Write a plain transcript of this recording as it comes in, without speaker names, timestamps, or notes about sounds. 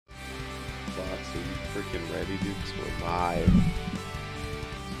Box, are you freaking ready, dude? 'Cause we're live.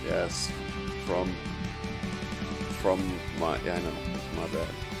 Yes, from my, yeah, I know, my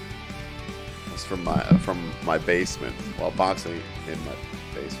bad. It's from my basement. Well, boxing in my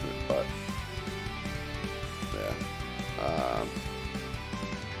basement, but yeah,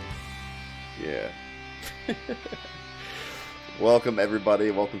 yeah. Welcome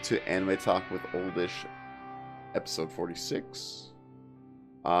everybody. Welcome to Anime Talk with Oldish, episode 46.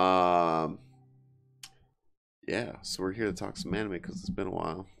 Yeah, so we're here to talk some anime because it's been a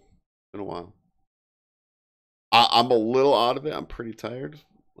while. Been a while. I'm a little out of it. I'm pretty tired.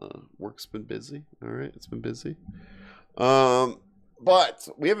 Work's been busy. All right, it's been busy. But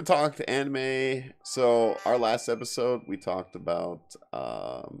we haven't talked anime. So our last episode, we talked about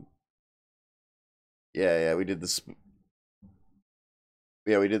yeah, we did the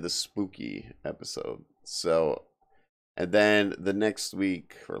we did the spooky episode. So, and then the next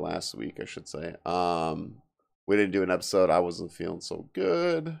week or last week, I should say, we didn't do an episode. I wasn't feeling so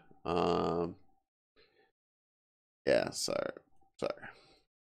good. Yeah, sorry. But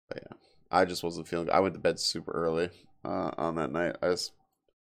yeah, I just wasn't feeling good. I went to bed super early on that night. I just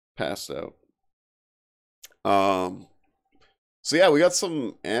passed out. So yeah, we got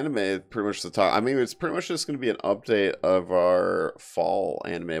some anime pretty much to talk. I mean, it's pretty much just going to be an update of our fall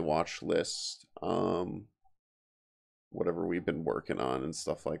anime watch list. Whatever we've been working on and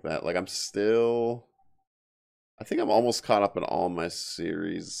stuff like that. Like I think I'm almost caught up in all my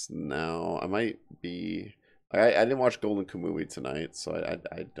series now. I might be. I didn't watch Golden Kamui tonight, so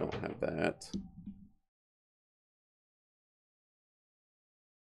I don't have that.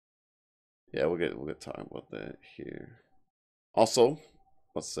 Yeah, we'll get talking about that here. Also,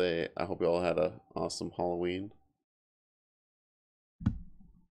 let's say I hope you all had a awesome Halloween.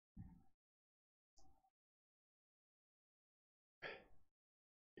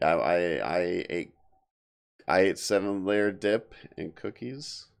 Yeah, I ate 7-layer dip and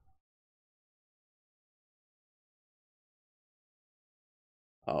cookies.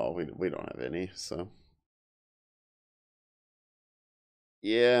 Oh, we don't have any, so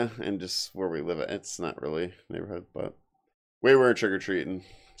yeah, and just where we live at, it's not really neighborhood, but we weren't trick or treating,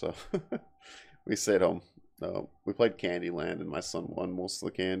 so we stayed home. No, we played Candyland, and my son won most of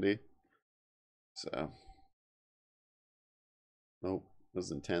the candy. So nope, it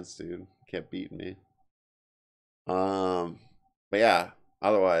was intense, dude. Kept beating me. But yeah,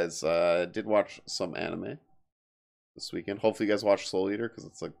 otherwise, did watch some anime this weekend. Hopefully, you guys watch Soul Eater because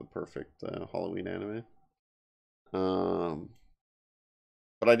it's like the perfect Halloween anime. Um,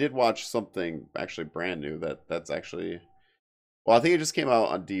 but I did watch something actually brand new that's actually, well, I think it just came out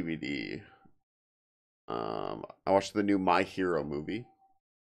on DVD. I watched the new My Hero movie.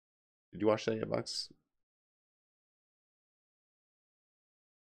 Did you watch that yet, Bucks?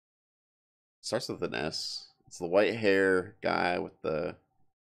 Starts with an S. It's the white hair guy with the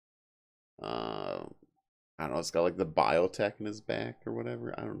uh, I don't know. It's got like the biotech in his back or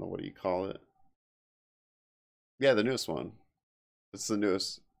whatever. I don't know what do you call it. Yeah, the newest one. It's the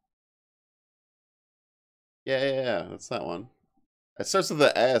newest. Yeah. That's that one. It starts with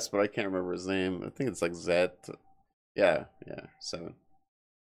the S, but I can't remember his name. I think it's like Zet. Yeah, 7.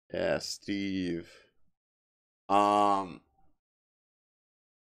 Yeah, Steve. Um,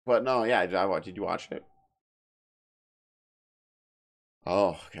 but no, yeah, I watched. Did you watch it?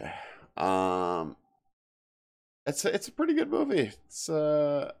 Oh, okay. Um, it's a pretty good movie. It's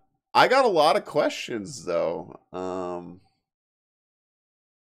I got a lot of questions though.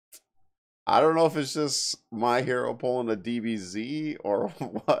 I don't know if it's just my hero pulling a DBZ or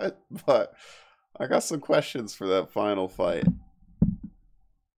what, but I got some questions for that final fight.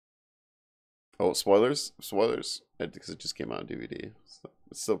 Oh, spoilers! Spoilers, because it just came out on DVD. So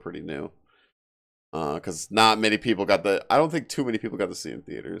it's still pretty new. Because not many people got the. I don't think too many people got to see it in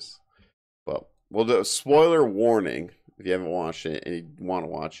theaters. But we'll do a spoiler warning if you haven't watched it and you want to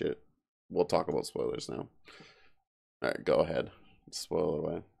watch it. We'll talk about spoilers now. All right, go ahead. Spoil it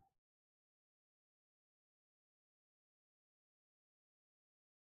away.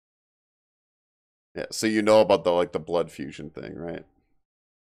 Yeah, so you know about the like the blood fusion thing, right?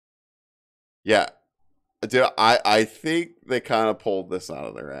 Yeah, dude, I think they kind of pulled this out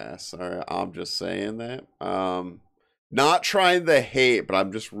of their ass. All right, I'm just saying that. Not trying to hate, but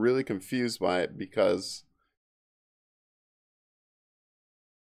I'm just really confused by it because,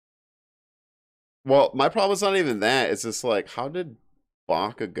 well, my problem is not even that. It's just like, how did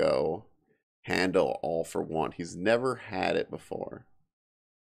Bakugo handle All for One? He's never had it before,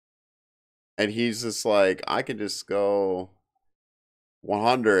 and he's just like, I can just go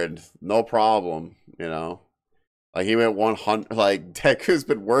 100, no problem, you know. Like he went 100. Like Deku's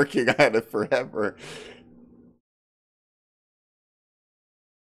been working on it forever.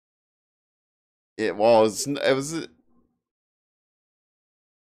 It was a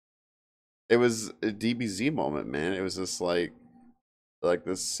DBZ moment, man. It was just like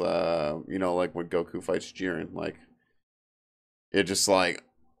this like when Goku fights Jiren, like it just like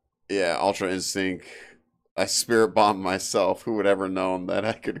yeah, Ultra Instinct. I spirit bombed myself. Who would ever known that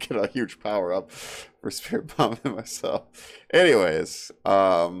I could get a huge power up for spirit bombing myself? Anyways,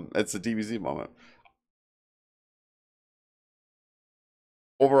 it's a DBZ moment.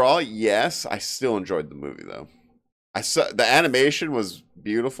 Overall, yes, I still enjoyed the movie though. I saw the animation was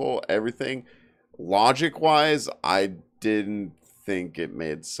beautiful, everything. Logic wise, I didn't think it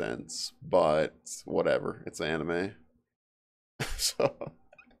made sense, but whatever. It's anime. So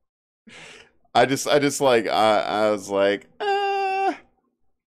I just like I was like, I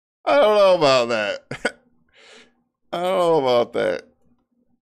don't know about that. I don't know about that.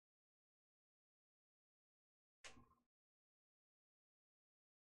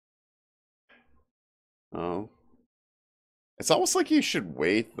 Oh. It's almost like you should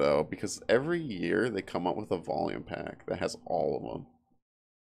wait though, because every year they come up with a volume pack that has all of them.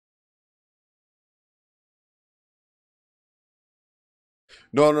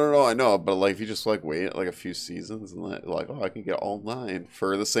 No, no, no, I know, but like if you just like wait like a few seasons and like, oh, I can get all nine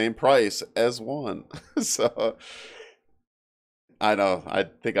for the same price as one. So I know. I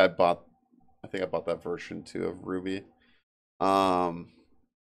think I bought that version too of Ruby. Um,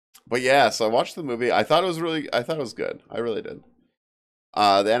 but yeah, so I watched the movie. I thought it was good. I really did.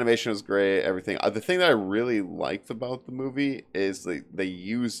 The animation was great, everything. The thing that I really liked about the movie is they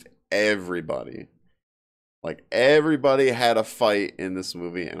used everybody. Like everybody had a fight in this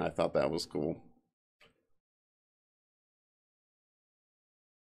movie, and I thought that was cool.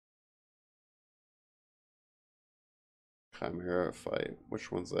 Chimera fight.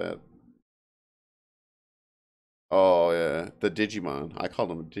 Which one's that? Oh yeah, the Digimon. I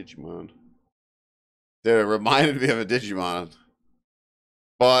called him a Digimon. Dude, it reminded me of a Digimon.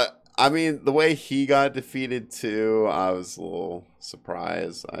 But I mean, the way he got defeated too, I was a little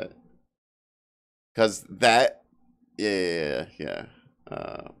surprised. Because that, yeah, yeah,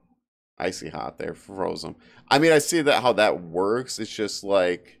 yeah. Icy hot there, froze him. I mean, I see that how that works. It's just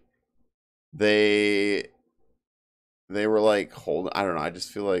like they they were like holding. I don't know. I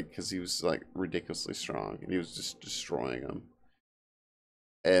just feel like because he was like ridiculously strong and he was just destroying him.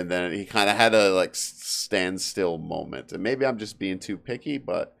 And then he kind of had a like standstill moment. And maybe I'm just being too picky,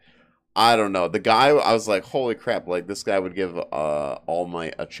 but I don't know. The guy, I was like, holy crap! Like this guy would give All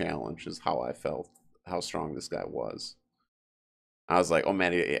Might a challenge. Is how I felt. How strong this guy was. I was like, oh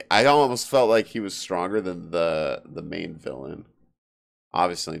man, I almost felt like he was stronger than the main villain.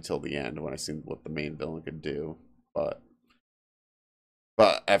 Obviously, until the end when I seen what the main villain could do. But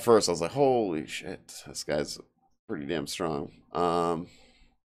but at first I was like, holy shit, this guy's pretty damn strong. No,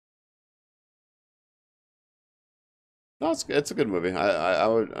 it's a good movie. I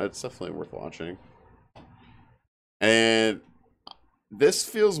would it's definitely worth watching. And this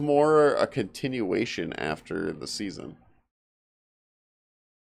feels more a continuation after the season.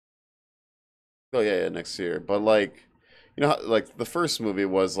 Oh yeah, yeah, next year. But like, like the first movie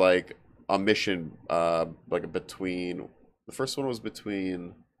was like a mission, like a between. The first one was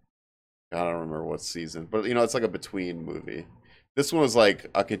between. I don't remember what season, but it's like a between movie. This one was like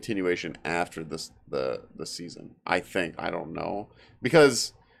a continuation after the season. I think I don't know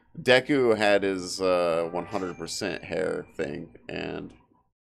because Deku had his 100% hair thing, and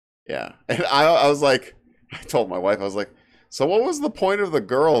yeah, and I was like, I told my wife I was like, so what was the point of the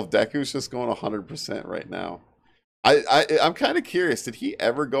girl if Deku's just going 100% right now? I'm kind of curious. Did he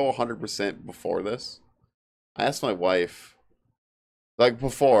ever go 100% before this? I asked my wife, like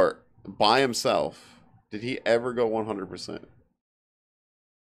before, by himself. Did he ever go 100%?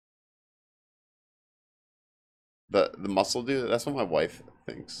 The muscle dude? That's what my wife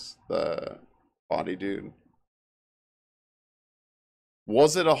thinks. The body dude.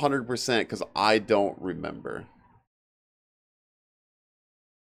 Was it 100%? Because I don't remember.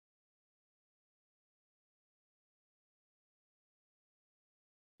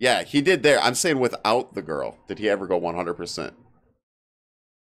 Yeah, he did there. I'm saying without the girl. Did he ever go 100%?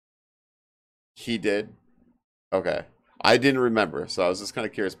 He did? Okay. I didn't remember, so I was just kind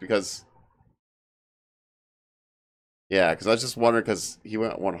of curious because, yeah, because I was just wondering because he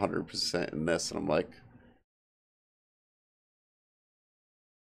went 100% in this, and I'm like,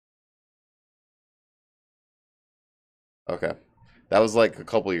 okay. That was like a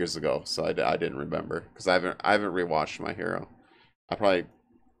couple years ago, so I didn't remember because I haven't rewatched My Hero. I probably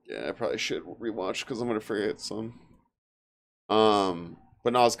Yeah, I probably should rewatch because I'm gonna forget some.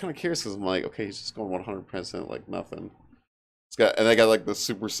 But no, I was kind of curious because I'm like, okay, he's just going 100% like nothing. It's got and they got like the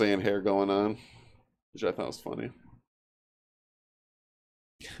Super Saiyan hair going on, which I thought was funny.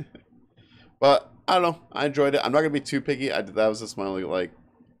 But I don't know. I enjoyed it. I'm not gonna be too picky. That was just my only like.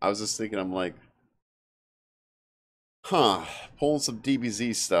 I was just thinking. I'm like, huh, pulling some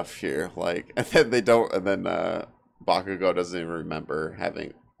DBZ stuff here. Like, and then they don't. And then Bakugo doesn't even remember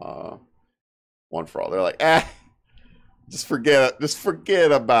having one for all. They're like, just forget it. Just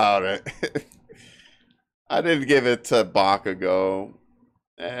forget about it. I didn't give it to Bakugo.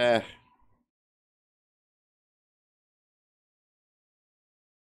 Eh.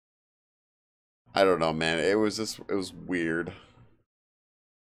 I don't know, man. It was just it was weird.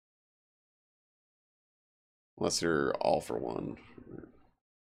 Unless you're all for one.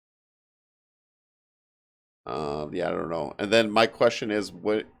 Yeah, I don't know. And then my question is,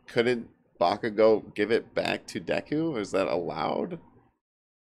 what couldn't Bakugo give it back to Deku? Is that allowed?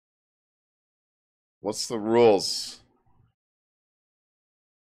 What's the rules?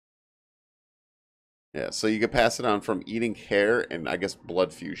 Yeah, so you could pass it on from eating hair and I guess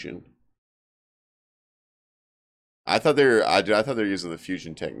blood fusion. I thought they were using the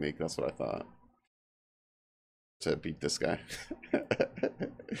fusion technique. That's what I thought to beat this guy.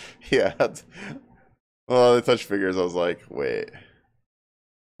 Yeah. Well, the touch figures. I was like, wait,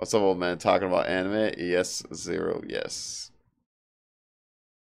 what's up, old man? Talking about anime? Yes, zero. Yes.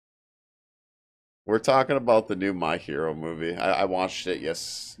 We're talking about the new My Hero movie. I watched it.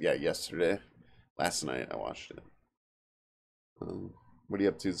 Yes, yeah, yesterday, last night I watched it. What are you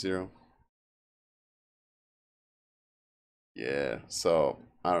up to, Zero? Yeah. So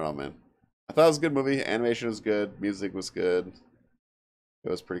I don't know, man. I thought it was a good movie. Animation was good. Music was good. It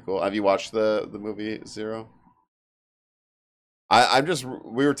was pretty cool. Have you watched the movie Zero? I'm just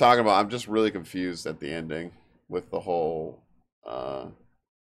we were talking about. I'm just really confused at the ending with the whole.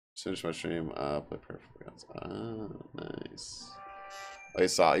 Finish my stream. Play perfect. Ah, nice. Oh,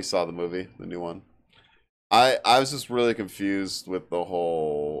 you saw the movie, the new one. I was just really confused with the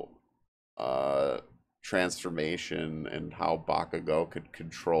whole uh transformation and how Bakugo could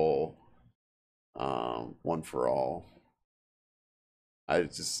control one for all. I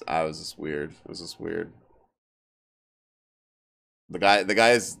was just weird. It was just weird. The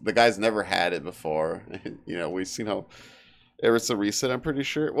guy's never had it before. You know, we've seen how ever it's a reset, I'm pretty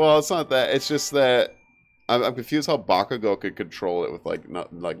sure. Well, it's not that. It's just that I'm confused how Bakugo could control it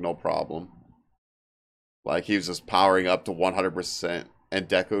with no problem. Like he was just powering up to 100%, and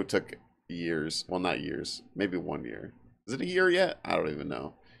Deku took years. Well, not years, maybe 1 year. Is it a year yet? I don't even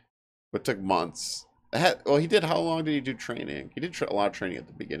know. But it took months. Well, he did. How long did he do training? He did a lot of training at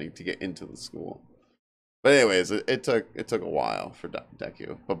the beginning to get into the school. But anyways, it took a while for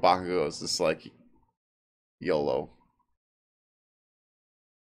Deku. But Bakugo is just like YOLO.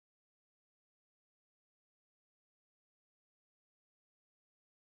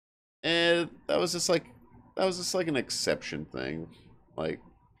 And that was just like an exception thing. Like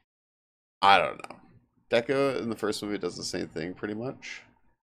I don't know. Deku in the first movie does the same thing pretty much.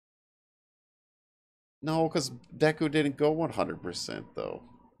 No, because Deku didn't go 100% though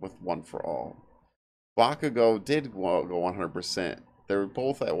with One for All. Bakugo did go 100%. They were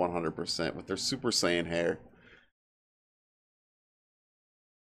both at 100% with their Super Saiyan hair.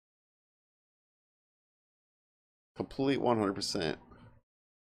 Complete 100%.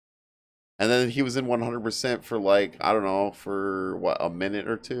 And then he was in 100% for like, I don't know, for what, a minute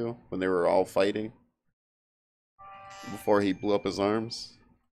or two when they were all fighting before he blew up his arms.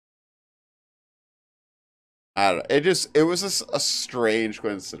 I don't know. It was just a strange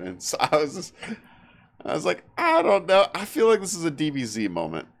coincidence. I was like, I don't know. I feel like this is a DBZ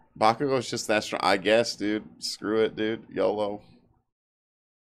moment. Bakugo's just that strong. I guess, dude. Screw it, dude. YOLO.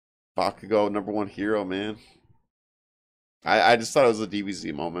 Bakugo, number one hero, man. I just thought it was a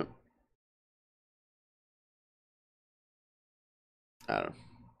DBZ moment. I don't know.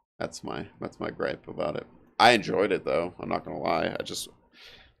 That's my gripe about it. I enjoyed it though. I'm not gonna lie. I just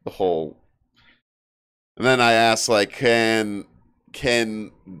the whole. And then I asked like, can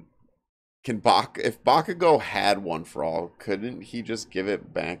if Bakugo had one for all, couldn't he just give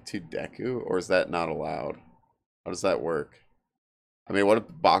it back to Deku, or is that not allowed? How does that work? I mean, what if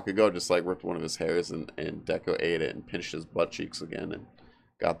Bakugo just like ripped one of his hairs and Deku ate it and pinched his butt cheeks again and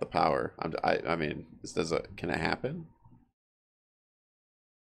got the power? I mean, can it happen?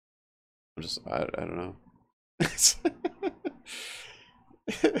 I don't know.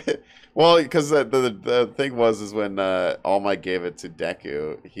 Well, because the thing was is when All Might gave it to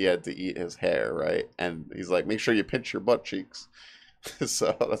Deku, he had to eat his hair, right? And he's like, make sure you pinch your butt cheeks.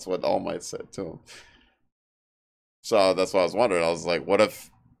 So that's what All Might said to him. So that's what I was wondering. I was like, what if...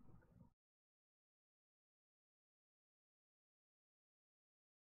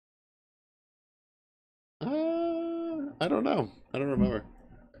 I don't know. I don't remember.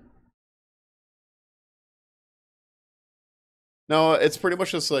 No, it's pretty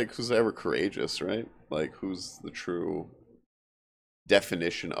much just like who's ever courageous, right? Like who's the true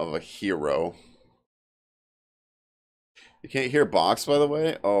definition of a hero. You can't hear Box, by the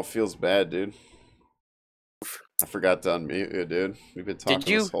way? Oh, feels bad, dude. I forgot to unmute you, dude. We've been talking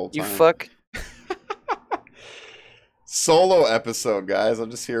this whole time. You fuck? Solo episode, guys. I'm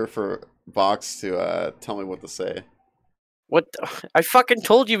just here for Box to tell me what to say. What? I fucking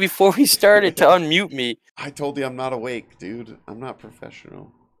told you before we started to unmute me. I told you I'm not awake, dude. I'm not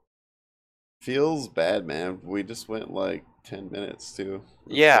professional. Feels bad, man. We just went like 10 minutes, too.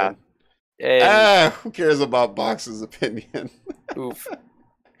 Yeah. Who cares about Box's opinion? Oof.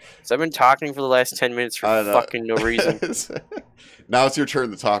 So I've been talking for the last 10 minutes for fucking no reason. Now it's your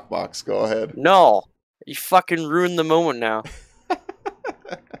turn to talk, Box. Go ahead. No. You fucking ruined the moment now.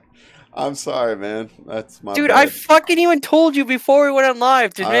 I'm sorry, man. That's my Dude, bad. I fucking even told you before we went on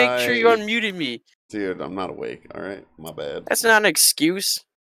live to make sure you unmuted me. Dude, I'm not awake, alright? My bad. That's not an excuse.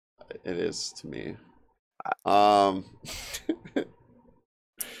 It is to me. Oh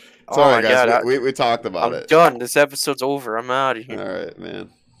sorry, my guys. God, we talked about it. I'm done. This episode's over. I'm out of here. Alright, man.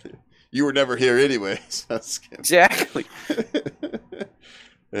 You were never here anyways. Exactly.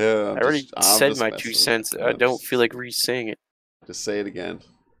 Yeah, I already said my 2 cents. I don't feel like re-saying it. Just say it again.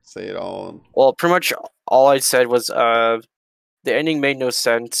 Say it all. Well, pretty much all I said was the ending made no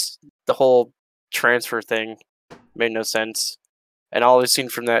sense. The whole transfer thing made no sense. And all I've seen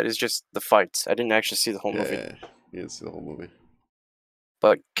from that is just the fights. I didn't actually see the whole movie. Yeah, you didn't see the whole movie.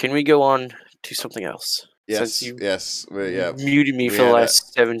 But can we go on to something else? Yes, Since you yes. Yeah. muted me for the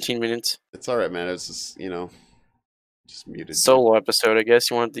last 17 minutes. It's alright, man. It's just, just muted. Solo episode, I guess.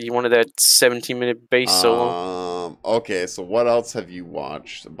 You wanted that 17-minute base solo. Okay, so what else have you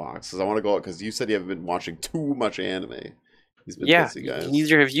watched, Box? Because I want to go, because you said you haven't been watching too much anime. He's been busy, guys.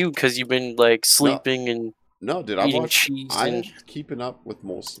 Neither have you, because you've been like sleeping and dude, eating cheese. I'm keeping up with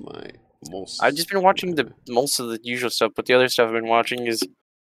most of my I've just been watching most of the usual stuff, but the other stuff I've been watching is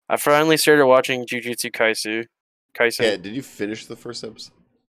I finally started watching Jujutsu Kaisen. Yeah, did you finish the first episode?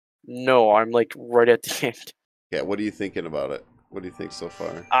 No, I'm like right at the end. Yeah, what are you thinking about it? What do you think so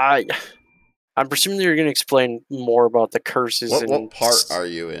far? I'm presuming you're going to explain more about the curses. What part are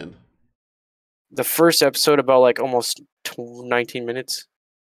you in? The first episode, about like almost 19 minutes.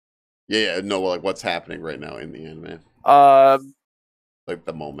 Yeah, no, like what's happening right now in the anime? Like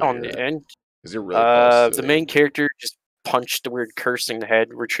the moment. On the end. Because you're really close to the main character just punched the weird curse in the head,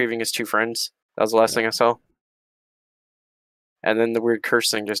 retrieving his 2 friends. That was the last thing I saw. And then the weird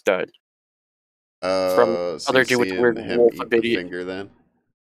curse thing just died. From so other dude with the weird wolf ability. Finger then?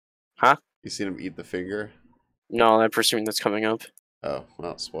 Huh? You seen him eat the finger? No, I'm presuming that's coming up. Oh,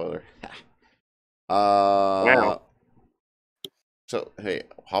 well, spoiler. Wow. So, hey,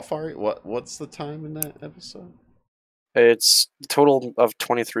 how far? What's the time in that episode? It's a total of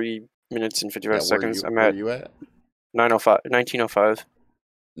 23 minutes and 55 seconds. Where are you at? 1905.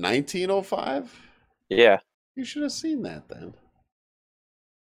 1905? Yeah. You should have seen that then.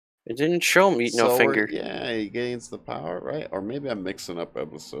 It didn't show him eat no finger. Yeah, he gains the power, right? Or maybe I'm mixing up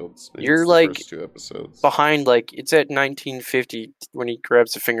episodes. Maybe You're like first 2 episodes behind. Like it's at 1950 when he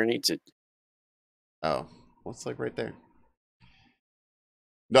grabs the finger and eats it. Oh, what's like right there?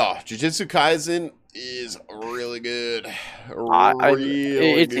 No, Jujutsu Kaisen is really good.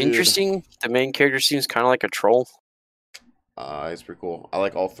 It's interesting. The main character seems kind of like a troll. It's pretty cool. I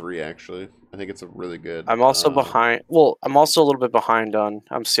like all 3 actually. I think it's a really good. I'm also behind. Well, I'm also a little bit behind on.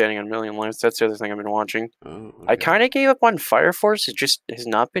 I'm standing on Million Lives. That's the other thing I've been watching. Oh, okay. I kind of gave up on Fire Force. It just has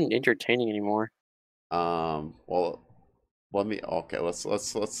not been entertaining anymore. Well, let me. Okay,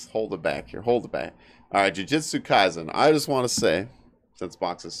 let's hold it back here. Hold it back. All right, Jujutsu Kaisen. I just want to say, since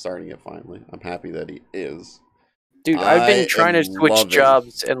Box is starting it finally, I'm happy that he is. Dude, I've been trying to switch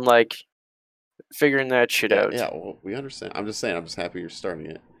jobs and like figuring that shit out. Yeah, well, we understand. I'm just saying. I'm just happy you're starting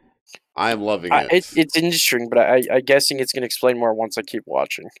it. I am loving it. It's interesting, but I'm guessing it's going to explain more once I keep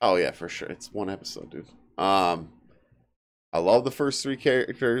watching. Oh yeah, for sure. It's 1 episode, dude. I love the first 3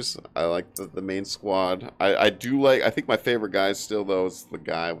 characters. I like the main squad. I do like. I think my favorite guy still though is the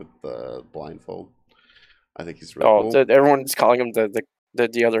guy with the blindfold. I think he's really cool. Everyone's calling him the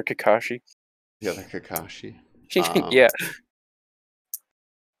other Kakashi. The other Kakashi. Yeah.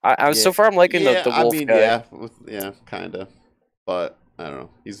 So far I'm liking the wolf guy. Yeah, kind of. But I don't know.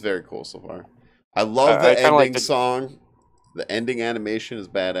 He's very cool so far. I love the ending song. The ending animation is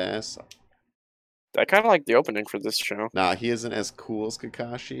badass. I kind of like the opening for this show. Nah, he isn't as cool as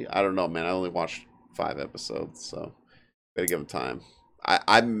Kakashi. I don't know, man. I only watched 5 episodes, so gotta give him time.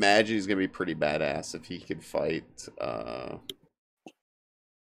 I imagine he's gonna be pretty badass if he can fight. If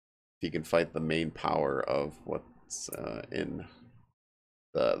he can fight the main power of what's in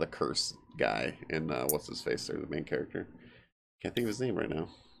the curse guy in what's his face there, the main character. Can't think of his name right now.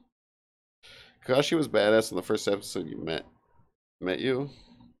 Kakashi was badass in the first episode you met you.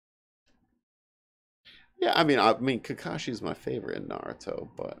 Yeah, I mean Kakashi's my favorite in Naruto,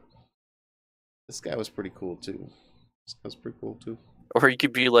 but this guy was pretty cool too. This guy was pretty cool too. Or he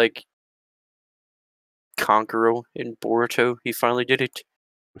could be like Kankuro in Boruto. He finally did it.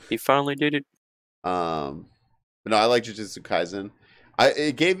 He finally did it. But no, I like Jujutsu Kaisen.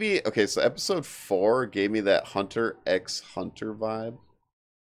 It gave me okay. So episode 4 gave me that Hunter x Hunter vibe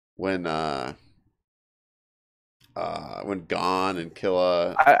when Gon and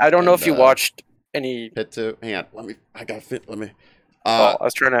Killa. I don't know if you watched any. Hito. Hang on, I gotta fit. Let me. I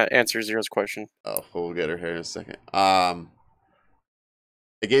was trying to answer Zero's question. Oh, we'll get her here in a second.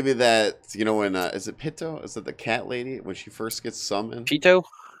 It gave me that, when is it Pito? Is it the cat lady when she first gets summoned? Pito?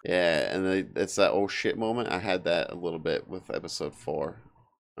 Yeah, and it's that oh shit moment. I had that a little bit with episode 4.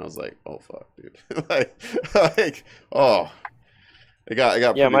 I was like, oh fuck, dude. like, oh, it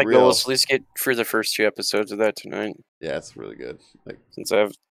got yeah. My real. goal is at least get through the first 2 episodes of that tonight. Yeah, it's really good. Like, since I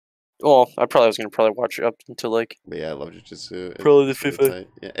was gonna watch it up until like. But yeah, I love Jujutsu. Probably the 5th.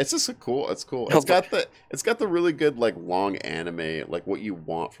 Yeah, it's just cool. It's cool. It's got the really good like long anime, like what you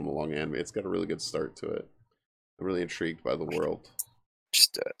want from a long anime. It's got a really good start to it. I'm really intrigued by the world.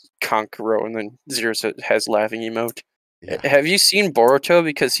 Just Kankuro, and then Zero has laughing emote. Yeah. Have you seen Boruto?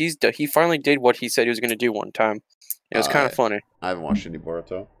 Because he finally did what he said he was going to do one time. It was kind of funny. I haven't watched any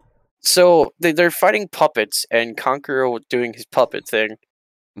Boruto. So they're fighting puppets, and Kankuro doing his puppet thing.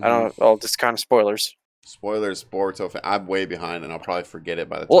 I don't know. Oh, just kind of spoilers. Spoilers, Boruto. I'm way behind, and I'll probably forget it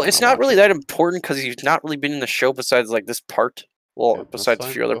by the time. Well, it's not really that important because he's not really been in the show besides like this part. Well, yeah, besides a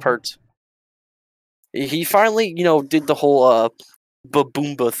few other parts. He finally, did the whole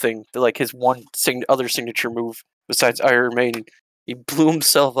Baboomba thing, like his one other signature move besides Iron Maiden. He blew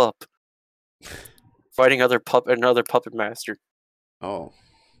himself up fighting another puppet master. Oh,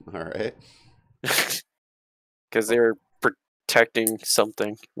 all right. Because they were protecting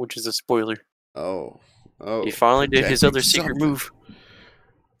something, which is a spoiler. Oh. He finally did his other secret move.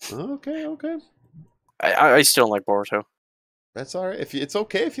 Okay. I still don't like Boruto. That's all right. It's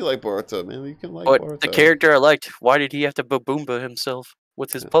okay if you like Boruto, man. You can like Boruto. But the character I liked, why did he have to Baboomba himself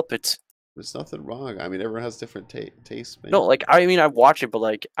with his puppets? There's nothing wrong. I mean, everyone has different tastes, man. No, I watch it,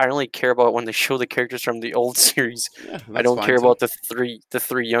 but I only care about when they show the characters from the old series. Yeah, I don't care about the three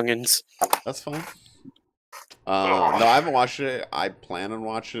youngins. That's fine. No, I haven't watched it. I plan on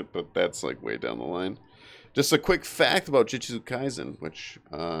watching it, but that's like way down the line. Just a quick fact about Jujutsu Kaisen, which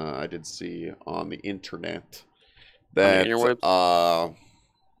I did see on the internet. That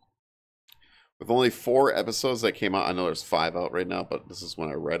with only 4 episodes that came out, I know there's 5 out right now, but this is when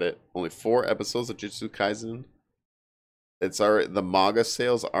I read it. Only 4 episodes of Jujutsu Kaisen. The manga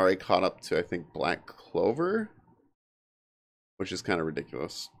sales already caught up to, I think, Black Clover, which is kind of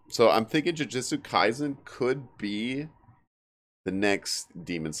ridiculous. So I'm thinking Jujutsu Kaisen could be the next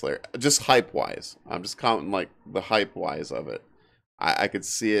Demon Slayer, just hype wise. I'm just counting like the hype wise of it. I could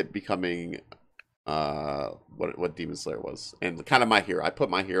see it becoming what Demon Slayer was, and kind of My Hero. I put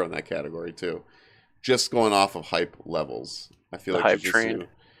My Hero in that category too, just going off of hype levels. I feel like hype Jujutsu train.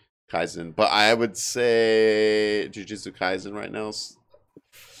 Kaisen, but I would say Jujutsu Kaisen right now.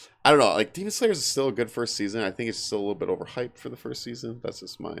 I don't know. Like Demon Slayer is still a good first season. I think it's still a little bit overhyped for the first season. That's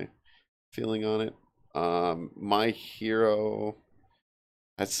just my feeling on it. My Hero,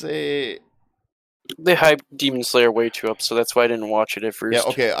 I'd say they hyped Demon Slayer way too up, so that's why I didn't watch it at first. Yeah,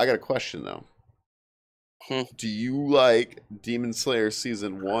 okay. I got a question though. Do you like Demon Slayer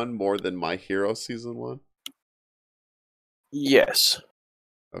season 1 more than My Hero season 1? Yes.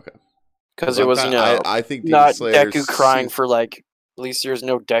 Okay. Because it was I think Demon not Slayer Deku crying for at least there's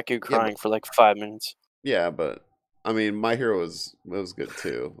no Deku crying for 5 minutes. Yeah, but I mean, My Hero was good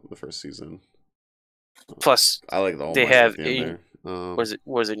too. The first season. Plus, I like the whole. They have there. was it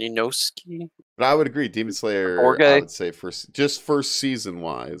Inosuke? But I would agree, Demon Slayer. I would say first season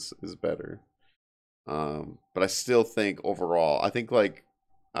wise is better. But I still think overall, I think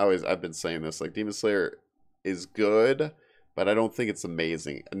I've been saying this, like Demon Slayer is good, but I don't think it's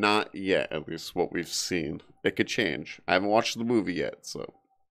amazing. Not yet, at least what we've seen. It could change. I haven't watched the movie yet, so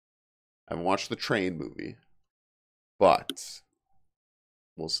I haven't watched the Train movie, but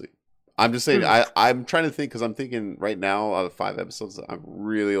we'll see. I'm just saying. I'm trying to think because I'm thinking right now out of 5 episodes, I'm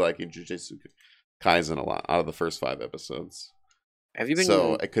really liking Jujutsu Kaisen a lot out of the first 5 episodes. Have you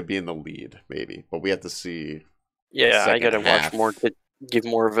So been? it could be in the lead, maybe, but we have to see the Yeah, I second gotta watch more half. to give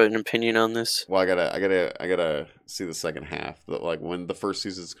more of an opinion on this. Well, I gotta see the second half. But like when the first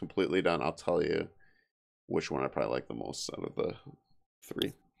season's completely done, I'll tell you which one I probably like the most out of the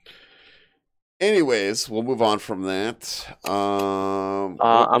 3. Anyways, we'll move on from that. What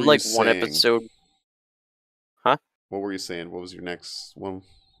were I'm you like one saying? episode. Huh? What were you saying? What was your next one?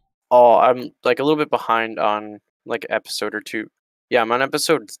 Oh, I'm like a little bit behind on like episode or two. Yeah, I'm on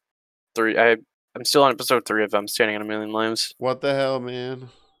episode 3. I'm still on episode 3 of I'm Standing on a Million Lives. What the hell, man?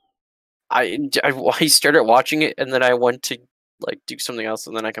 I started watching it and then I went to like do something else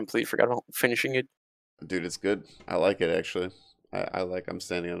and then I completely forgot about finishing it. Dude, it's good. I like it actually. I like I'm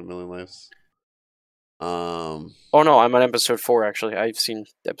Standing on a Million Lives. Oh no, I'm on episode 4 actually. I've seen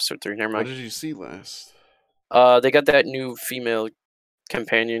episode 3. Never What mind. did you see last? They got that new female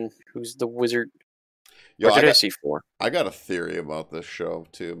companion who's the wizard. Yo, Or did I see 4? I got a theory about this show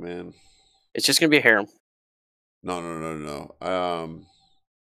too, man. It's just gonna be a harem. No.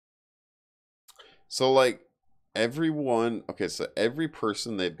 So like everyone, okay, so every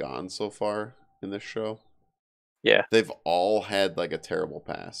person they've gotten so far in this show, Yeah. they've all had like a terrible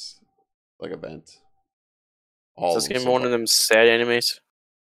past, like event. All So of it's them gonna be so one of far. them sad animes.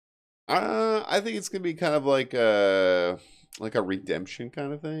 I think it's gonna be kind of like a redemption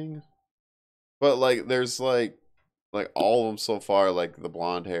kind of thing. But like there's like all of them so far, like the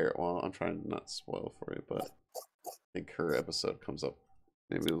blonde hair. Well, I'm trying to not spoil for you, but I think her episode comes up.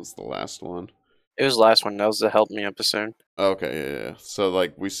 Maybe it was the last one. It was the last one. That was the Help Me episode. Okay, yeah. So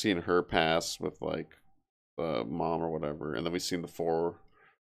like we've seen her pass with like the mom or whatever, and then we've seen the 4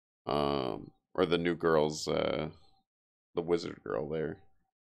 or the new girls, the wizard girl there.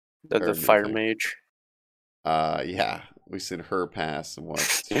 The Her new fire thing. mage. Yeah. We've seen her pass and what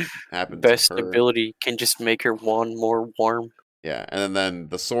happened to Best her. ability can just make her wand more warm. Yeah, and then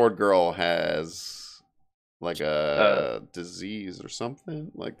the sword girl has like Uh, a disease or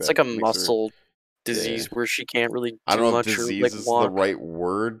something like it's that like a makes her. muscle Yeah. disease where she can't really I do don't know if much or like disease is the walk. right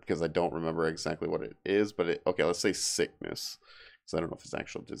word because I don't remember exactly what it is, but okay, let's say sickness. Because I don't know if it's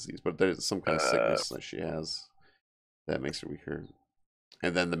actual disease, but there's some kind of Uh, sickness that she has that makes her weaker.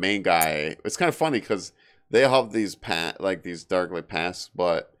 And then the main guy, it's kind of funny because they have these like these dark like pasts,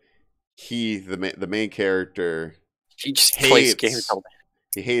 but the main character she just plays games hates all day.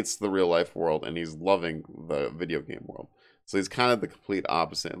 he hates the real life world and he's loving the video game world. So he's kind of the complete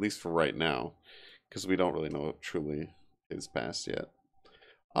opposite, at least for right now, because we don't really know truly his past yet.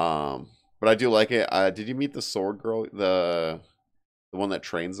 But I do like it. Did you meet the sword girl, the one that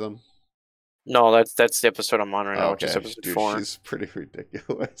trains them? No, that's the episode I'm on right now, which is Okay, episode dude, 4. she's pretty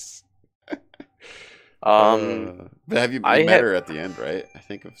ridiculous. Um, But have you I met have her at the end, right? I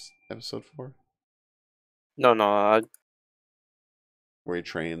think of episode 4, no. where he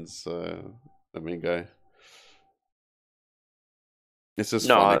trains the main guy. It's just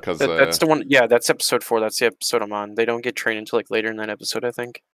funny No, because that's the one. Yeah, that's episode 4. That's the episode I'm on. They don't get trained until like later in that episode, I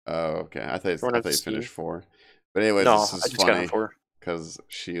think. oh, okay. From what I I've thought you seen. finished 4, but anyways, No, this I is just got on funny 4. because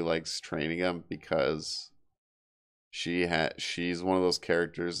she likes training him because she's one of those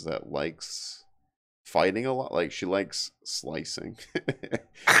characters that likes fighting a lot. Like she likes slicing,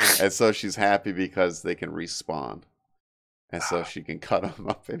 and so she's happy because they can respawn, and so she can cut them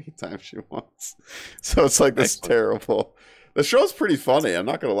up anytime she wants. So it's like this Excellent. terrible. The show's pretty funny. I'm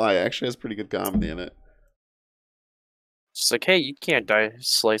not gonna lie. It actually has pretty good comedy in it. Just like, hey, you can't die,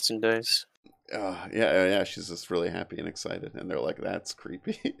 slice and dice. Yeah. She's just really happy and excited, and they're like, "That's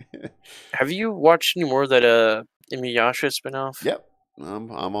creepy." Have you watched any more of that Inuyasha spinoff? Yep, I'm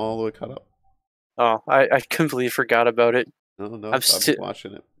all the way caught up. Oh, I completely forgot about it. No, I'm I've been still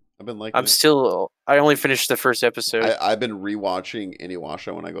watching it. I've been liking it. I only finished the first episode. I've been rewatching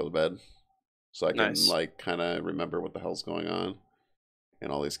Inuyasha when I go to bed, so I can Nice. like kind of remember what the hell's going on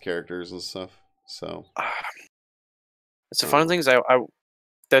and all these characters and stuff. So, It's the fun uh, things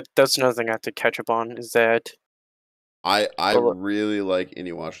that's another thing I have to catch up on is that I well, really like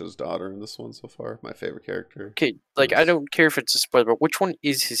Inuyasha's daughter in this one so far. My favorite character okay, like I is don't care if it's a spoiler, but which one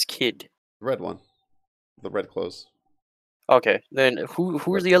is his kid? the red one, the red clothes, Okay, then who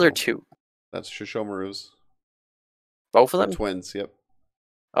are red the other girl. two? That's Shishomaru's. Both of They're them? twins. Yep.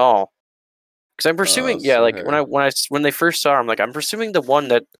 Oh, because I'm presuming, yeah, like Suhair. when they first saw her, I'm like, I'm presuming the one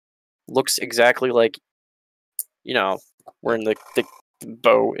that looks exactly like, wearing the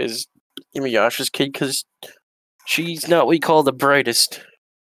bow is Inuyasha's kid because she's not what you call the brightest.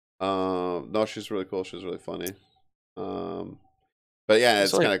 No, she's really cool. She's really funny. Um, But yeah,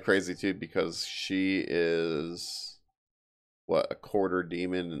 It's it's like kind of crazy too because she is what, a quarter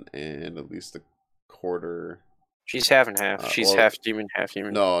demon and at least a quarter. she's half and half. She's Well, half demon, half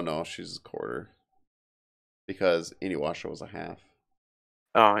human. no, she's a quarter because Inuyasha was a half.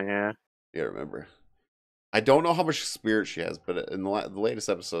 Oh yeah. You remember? I don't know how much spirit she has, but in the latest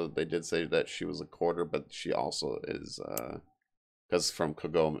episode, they did say that she was a quarter, but she also is because from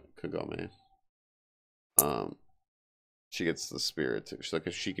Kagome, um, she gets the spirit too.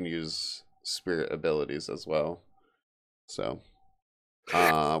 She can use spirit abilities as well. So,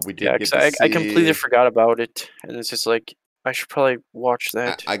 we Yeah, did get because to I completely see. forgot about it, and it's just like I should probably watch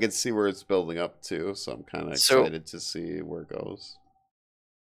that. I can see where it's building up to, so I'm kind of So excited to see where it goes.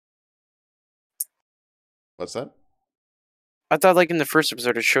 What's that? I thought like in the first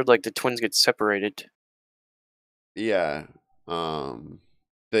episode it showed like the twins get separated, Yeah,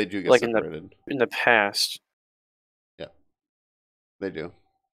 they do get like separated. in the past. Yeah, they do.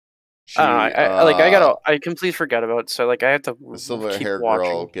 I don't know. She, I completely forgot about it, so like I have to the silver keep hair girl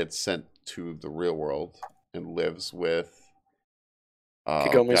watching. gets sent to the real world and lives with. Oh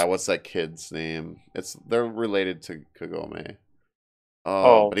Kagome's. God, what's that kid's name? They're related to Kagome.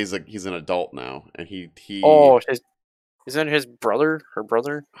 Oh, But he's an adult now, and he oh, isn't it his brother? Her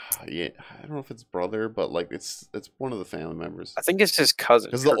brother? yeah, I don't know if it's brother, but like it's one of the family members. I think it's his cousin.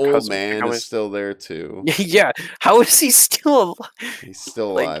 Because the Her old cousin. man is Kagome's. still there too. Yeah. How is he still alive? He's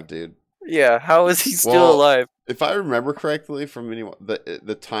still Like, alive, dude. yeah. How is he still Well, alive? if I remember correctly from anyone,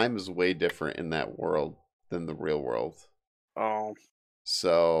 the time is way different in that world than the real world. Oh,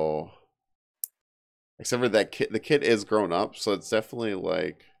 So, except for that kid, the kid is grown up, so it's definitely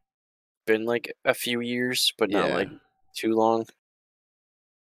like, been like a few years, but not yeah. like too long.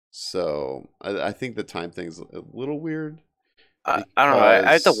 So I think the time thing's a little weird I don't know.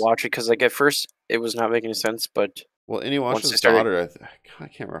 I had to because, watch it because like at first it was not making sense, but well, once they Inuyasha's started, daughter, I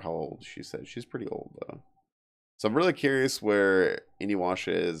can't remember how old she said. She's pretty old though. So I'm really curious where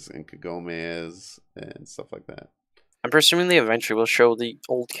Inuyasha is and Kagome is and stuff like that. I'm presuming they eventually will show the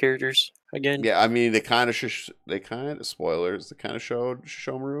old characters again. Yeah, I mean they kind of spoilers. They kind of showed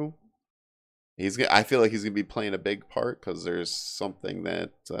Shomaru. I feel like he's gonna be playing a big part because there's something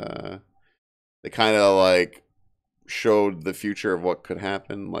that they kind of like showed the future of what could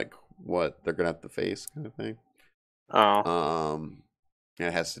happen, like what they're gonna have to face, kind of thing. Oh, And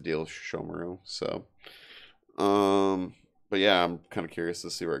it has to deal with Shomaru. So, but yeah, I'm kind of curious to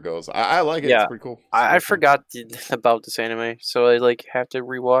see where it goes. I like it. It's yeah. pretty cool. It's I really fun. forgot about this anime, so I like have to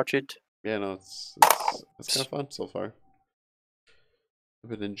rewatch it. Yeah, no, it's kind of fun so far. I've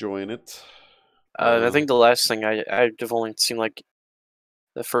been enjoying it. I think the last thing I've only seen like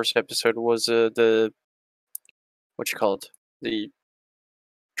the first episode was the what you call it, the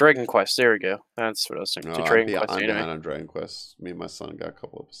Dragon Quest. There we go. That's what I was thinking. No, The Dragon Quest I'm anime. behind on Dragon Quest. Me and my son got a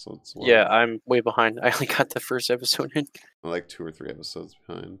couple episodes Yeah, left. I'm way behind. I only got the first episode in. I'm like 2 or 3 episodes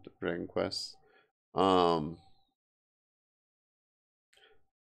behind Dragon Quest. Um,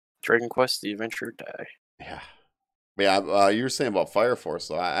 Dragon Quest: The Adventure Die. yeah, but yeah. You were saying about Fire Force,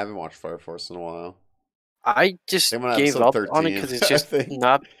 though. I haven't watched Fire Force in a while. I just I'm on gave episode up on it 13, because it's I just think.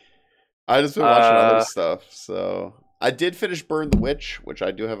 not. I just been watching other Uh, stuff. So I did finish Burn the Witch, which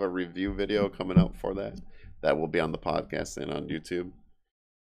I do have a review video coming out for that. That will be on the podcast and on YouTube.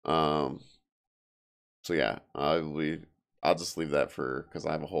 Um. So yeah, I'll just leave that for because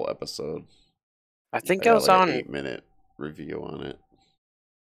I have a whole episode. I think I I got was like an on. 8 minute review on it.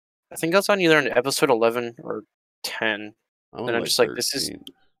 I think I was on either on episode 11 or 10, I'm and on I'm like just like, this is 13.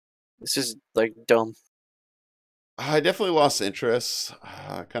 like dumb. I definitely lost interest.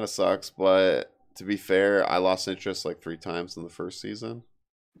 Kind of sucks, but to be fair, I lost interest like 3 times in the first season.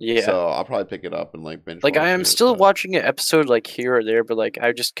 Yeah, So I'll probably pick it up and like binge like I watch am it. still But watching an episode like here or there, but like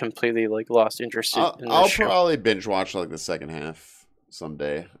I just completely like lost interest in the I'll show. probably binge watch like the second half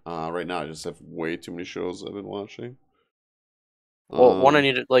someday. Right now, I just have way too many shows I've been watching. Well, one I Um,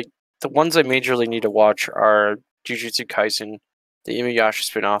 need to like the ones I majorly need to watch are Jujutsu Kaisen, the Inuyasha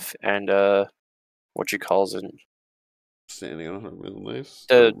spinoff, and what you calls it, Standing on 100 Million Lives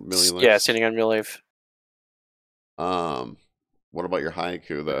or the Million yeah, Lives. Sitting on Real Life. Um, what about your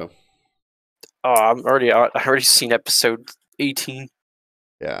haiku though? Oh, I already seen episode 18.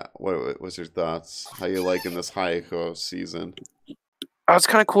 Yeah, what was your thoughts? How you liking this haiku season? Oh, it's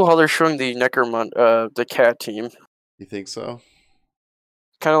kind of cool how they're showing the the cat team. You think so?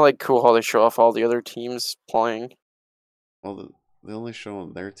 Kind of like cool how they show off all the other teams playing. Well, they only show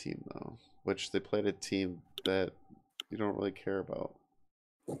on their team though, which they played a team that you don't really care about.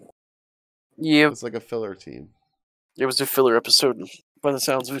 Yeah, It's like a filler team. it was a filler episode. by the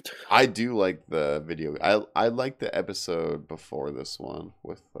sounds of it. I do like the video. I like the episode before this one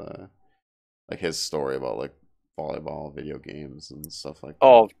with like his story about like volleyball video games and stuff like that.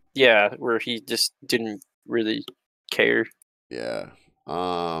 Oh yeah, where he just didn't really care. Yeah.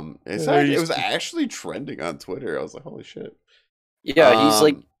 It He's- was actually trending on Twitter. I was like, holy shit. Yeah,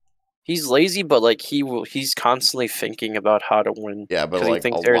 he's lazy, but like he's constantly thinking about how to win. Yeah, but 'cause he like a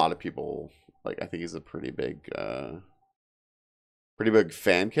thinks there's lot of people like I think he's a pretty big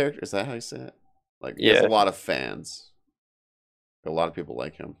fan character. Is that how you say it? Like he has a yeah. lot of fans. A lot of people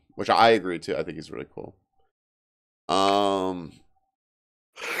like him, which I agree too. I think he's really cool. I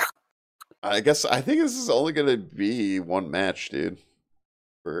think this is only gonna be one match, dude.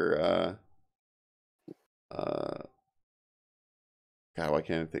 For God, why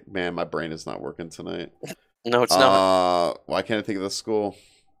can't I think? Man, my brain is not working tonight. No, it's not Why can't I think of the school?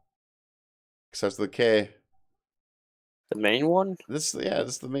 Starts with a K. the main one. This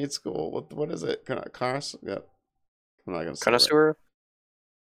is the main school. What is it? Cars? Yeah. I'm not gonna say it right. Connoisseur.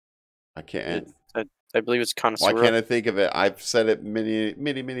 I can't. I believe it's Connoisseur. Why can't I think of it? I've said it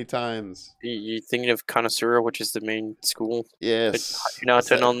many times. You thinking of Connoisseur, which is the main school? Yes. You're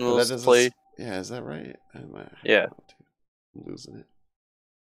not on those play. Yeah, is that right? Yeah. I'm losing it.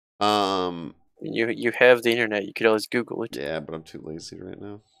 You have the internet. You could always Google it. Yeah, but I'm too lazy right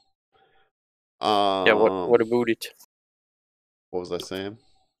now. Yeah. What about it? What was I saying?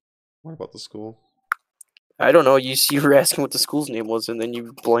 What about the school? I don't know. You were asking what the school's name was, and then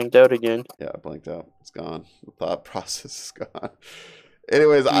you blanked out again. Yeah, I blanked out. It's gone. The thought process is gone.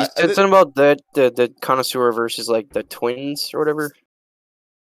 Anyways, You said something about the Connoisseur versus like the twins or whatever,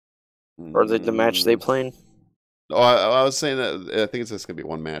 or the match they playing. Oh, I was saying that I think it's just gonna be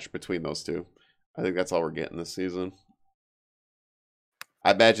one match between those two. I think that's all we're getting this season.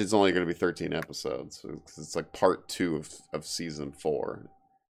 I imagine it's only going to be 13 episodes because it's like part 2 of season 4.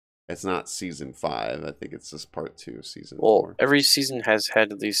 It's not season 5. I think it's just part 2 of season 4. Every season has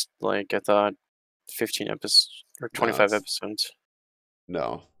had at least like I thought 15 episodes or 25 episodes.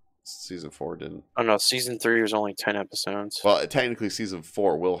 No, season 4 didn't. Oh no, season 3 was only 10 episodes. Well, technically season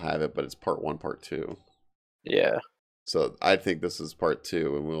 4 will have it, but it's part 1, part 2. Yeah. So I think this is part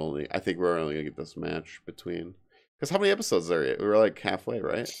 2, and I think we're only gonna get this match between. Because how many episodes are there? We were like halfway,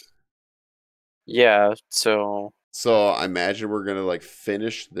 right? Yeah. So I imagine we're gonna like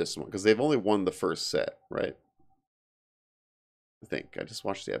finish this one because they've only won the first set, right? I think I just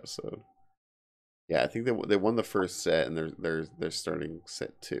watched the episode. Yeah, I think they won the first set, and they're starting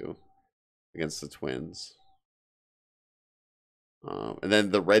set 2 against the Twins. And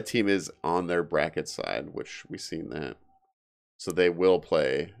then the red team is on their bracket side, which we've seen that. So they will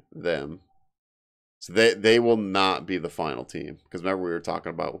play them. So they will not be the final team. Because remember we were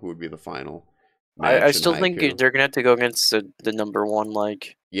talking about who would be the final. I still think they're gonna have to go against the number one.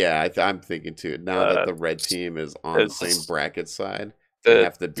 Like yeah, I'm thinking too. Now that the red team is on the same bracket side, they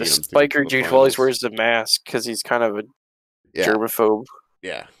have to beat them. Spiker dude always wears the mask because he's kind of a germaphobe.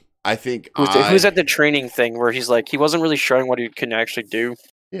 Yeah. I think who's at the training thing where he's like he wasn't really showing what he can actually do.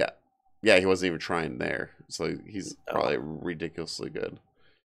 Yeah, he wasn't even trying there, so he's probably ridiculously good.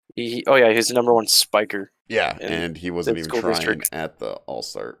 He's the number one spiker. Yeah, and he wasn't even trying at the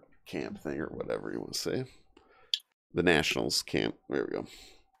All-Star camp thing or whatever you want to say. The Nationals camp. There we go.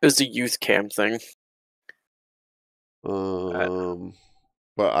 It was the youth camp thing. But I don't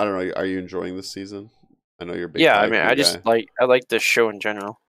know. Are you enjoying this season? I know you're a big. Yeah, I mean, I like this show in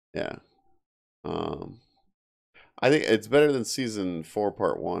general. Yeah. I think it's better than season 4,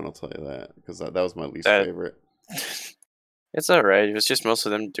 part 1. I'll tell you that because that was my least favorite. It's all right. It was just most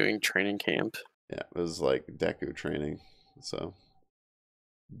of them doing training camp. Yeah, it was like Deku training, so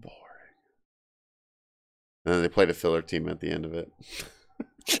boring. And then they played a filler team at the end of it.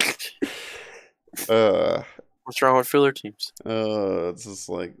 What's wrong with filler teams? It's just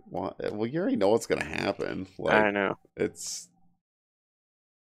like, well, you already know what's gonna happen. Like, I know. It's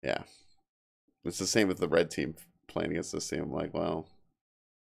the same with the red team playing against this team. I'm like, well,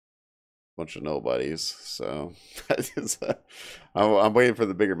 bunch of nobodies. So I'm waiting for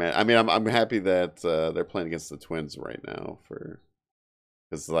the bigger man. I mean, I'm happy that they're playing against the Twins right now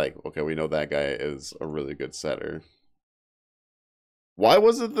because like, okay, we know that guy is a really good setter. Why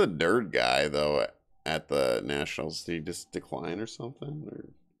wasn't the nerd guy though at the Nationals? Did he just decline or something? Or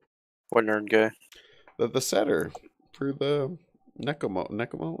what nerd guy? The setter for the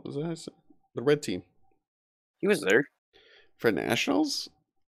Nekomo is that the red team? He was there for Nationals.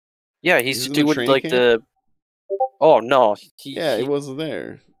 Yeah, he's doing like camp? Oh no, he wasn't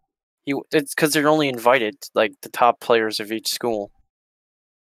there. It's because they're only invited like the top players of each school.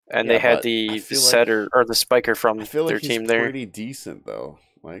 and Yeah, they had but the setter or the spiker I from feel like their he's team there. pretty decent though.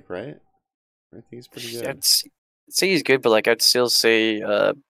 Like, right? I think he's pretty good. I'd say he's good, but like I'd still say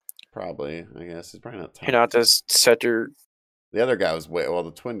Probably, I guess he's probably not top 10. Hinata's setter. The other guy was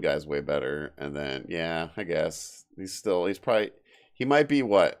the twin guy's way better. And then, yeah, I guess he might be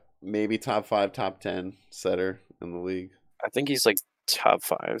maybe top 5, top 10 setter in the league. I think he's like top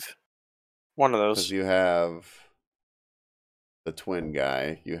 5. One of those. Because you have the twin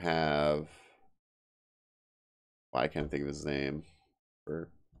guy. You have, I can't think of his name for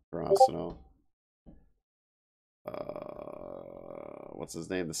Arsenal. What's his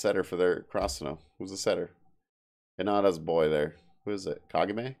name? The setter for their Krasno. Who's the setter? Hinata's boy there. Who is it?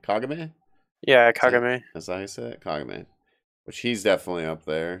 Kagame? Kagame? Yeah, Kagame. Is that how you say it? Kagame. Which he's definitely up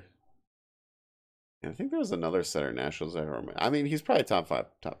there. And I think there was another setter nationals. I mean, he's probably top 5,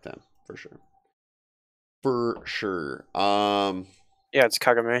 top 10 for sure. For sure. Yeah, it's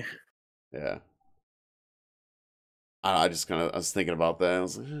Kagame. Yeah. I was thinking about that. I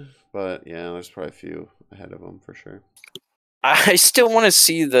was like, but yeah, there's probably a few ahead of him for sure. I still want to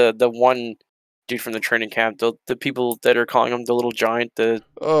see the one dude from the training camp. The people that are calling him the little giant, the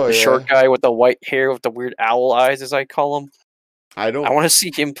short guy with the white hair with the weird owl eyes, as I call him. I want to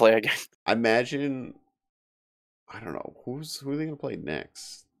see him play again. I imagine. I don't know who are they gonna play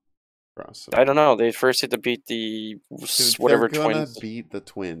next. I don't know. They first had to beat the whatever they're gonna twins. Beat the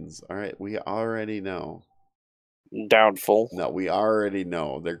twins. All right, we already know. Doubtful. No, we already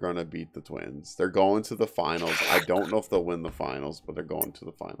know they're gonna beat the twins. They're going to the finals. I don't know if they'll win the finals, but they're going to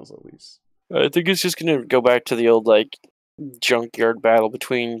the finals at least. I think it's just gonna go back to the old like junkyard battle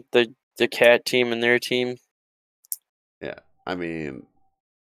between the cat team and their team. Yeah, I mean,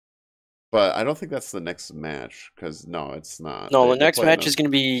 but I don't think that's the next match because no, it's not. No, the next match is gonna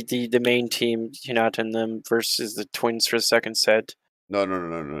be the main team, Hinata and them versus the twins for the second set.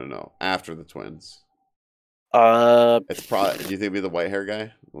 No. After the twins. It's probably. Do you think it'll be the white hair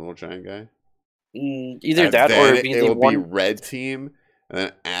guy, the little giant guy? Either that or it will be red team, and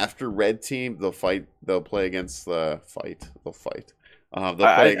then after red team, they'll fight. They'll play against the fight. They'll fight. They'll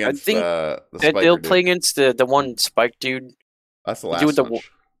play against the they'll play against the one spike dude. That's the last match.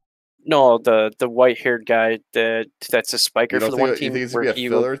 No, the white haired guy that's a spiker for the one team. You think it's gonna be a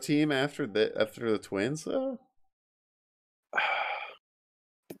filler team after the twins though?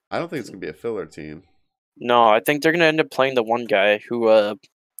 I don't think it's gonna be a filler team. No, I think they're gonna end up playing the one guy who's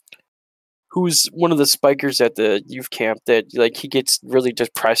one of the spikers at the youth camp that like he gets really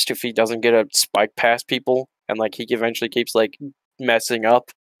depressed if he doesn't get a spike past people, and like he eventually keeps like messing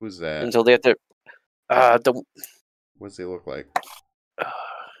up. Who's that? Until they have to what does he look like?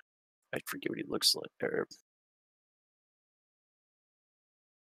 I forget what he looks like. What's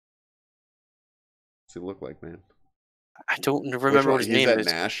he look like, man? I don't remember what his name is.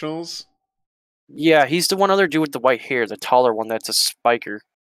 Nationals? Yeah, he's the one other dude with the white hair, the taller one that's a spiker.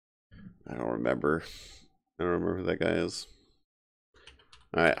 I don't remember. I don't remember who that guy is.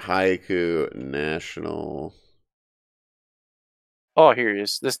 All right, Haiku National. Oh, here he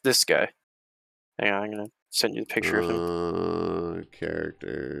is. This guy. Hang on, I'm gonna send you the picture of him.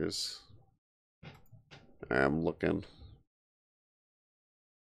 Characters. All right, I'm looking.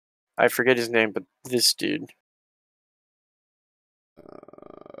 I forget his name, but this dude.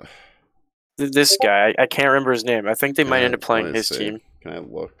 This guy, I can't remember his name. I think they might end up playing his team. Can I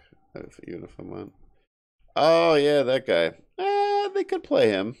look even if I'm on? Oh yeah, that guy. They could play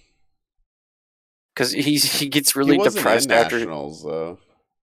him because he gets really depressed after nationals. Though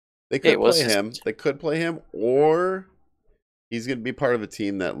they could play him. They could play him, or he's gonna be part of a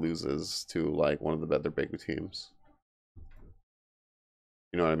team that loses to like one of the other big teams.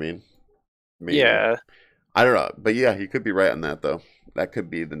 You know what I mean? Maybe. Yeah. I don't know, but yeah, he could be right on that though. That could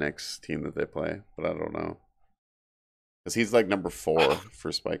be the next team that they play, but I don't know. Because he's like number 4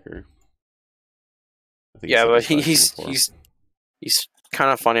 for Spiker. Yeah, but he's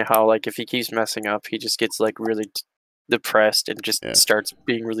kind of funny how like if he keeps messing up, he just gets like really depressed and just starts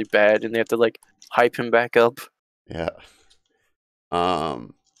being really bad, and they have to like hype him back up. Yeah. All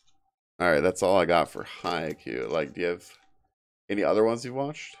right, that's all I got for Haikyuu. Like, do you have any other ones you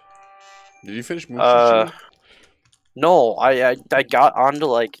watched? Did you finish Mushishi? No, I got onto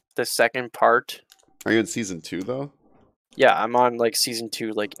like the second part. Are you in season 2 though? Yeah, I'm on like season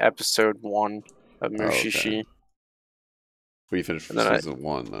 2, like episode 1 of Mushishi. Okay. But you finished season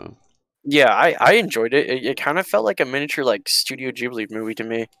 1 though. Yeah, I enjoyed it. It kind of felt like a miniature like Studio Ghibli movie to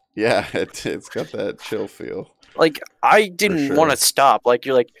me. Yeah, it's got that chill feel. Like I didn't want to stop. Like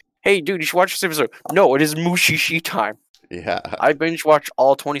you're like, hey dude, you should watch this episode. No, it is Mushishi time. Yeah. I binge watched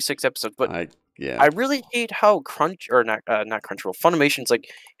all 26 episodes, but Yeah. I really hate how not Crunchyroll, Funimation's like,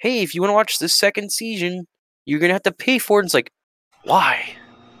 hey, if you want to watch the second season, you're gonna have to pay for it. It's like, why?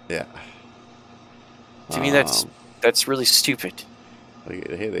 Yeah. To me, that's really stupid.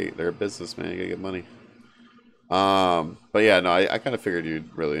 Hey, they're a business, man. You gotta get money. But yeah, no, I kind of figured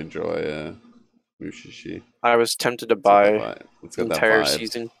you'd really enjoy Mushishi. I was tempted to It's got that buy vibe. It's the got that entire vibe.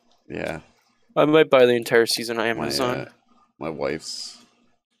 season. Yeah. I might buy the entire season on My Amazon. my wife's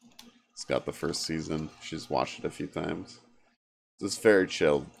it's got the first season. She's watched it a few times. It's very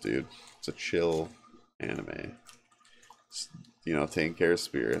chill, dude. It's a chill anime. Just, taking care of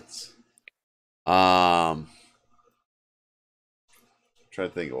spirits. Trying to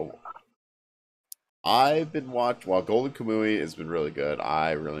think. I've been watching. Well, Golden Kamui has been really good.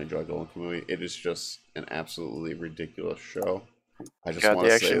 I really enjoy Golden Kamui. It is just an absolutely ridiculous show. I just God, want they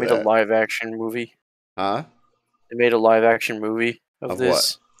to actually say made a that. live action movie. Huh? They made a live action movie of Of what?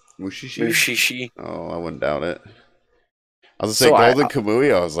 this Mushishi? Mushishi. Oh, I wouldn't doubt it. I was gonna So say Golden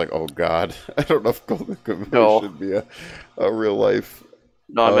Kamui. I was like, oh god, I don't know if Golden Kamui no, should be a real life.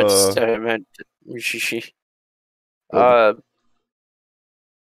 no, I meant Mushishi. Golden.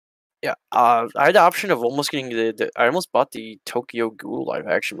 Yeah. I had the option of almost getting I almost bought the Tokyo Ghoul live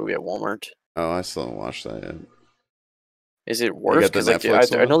action movie at Walmart. Oh, I still haven't watched that yet. Is it You worth? got the Because like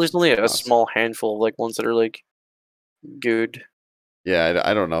Netflix I one? know there's only a Awesome. small handful of like ones that are like good. Yeah,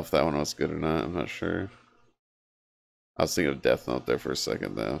 I don't know if that one was good or not. I'm not sure. I was thinking of Death Note there for a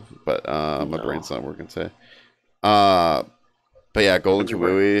second though, but my No, brain's not working today. Uh, but yeah, Golden when's your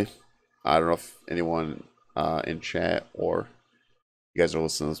break? Kamui. I don't know if anyone in chat or you guys are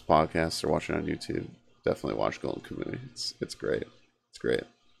listening to this podcast or watching on YouTube. Definitely watch Golden Kamui. It's great. It's great.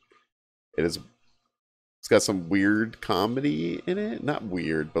 It is. It's got some weird comedy in it. Not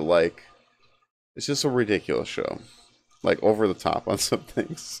weird, but like it's just a ridiculous show. Like over the top on some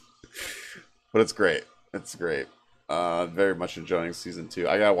things. But it's great. It's great. Very much enjoying season 2.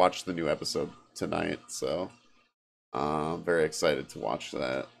 I gotta watch the new episode tonight, so I'm very excited to watch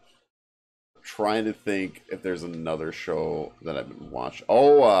that. Trying to think if there's another show that I've been watching.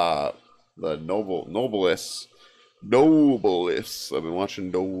 Oh, the Nobilis. Nobilis. I've been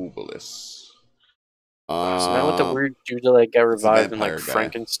watching Nobilis. Isn't that what the weird dude that like got It's a revived in like vampire guy.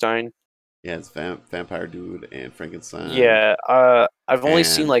 Frankenstein? Yeah, it's vampire dude and Frankenstein Yeah. I've only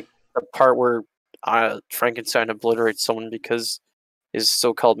seen and like the part where Frankenstein obliterates someone because his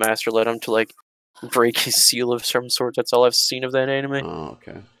so-called master led him to like break his seal of some sort. That's all I've seen of that anime. oh,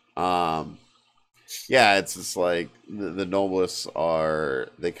 okay. Yeah, it's just like the Nobles are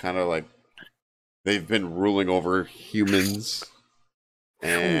they kind of like they've been ruling over humans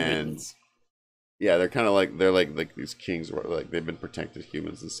and yeah, they're kind of like they're like these kings where like they've been protected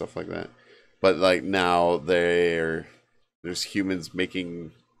humans and stuff like that. But like now there's humans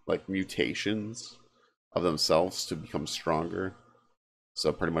making like mutations of themselves to become stronger.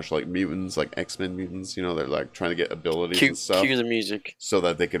 So pretty much like mutants, like X-Men mutants, they're like trying to get abilities and stuff Cue the music. so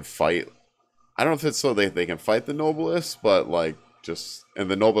that they can fight. I don't know if it's so they can fight the Noblest, but like just and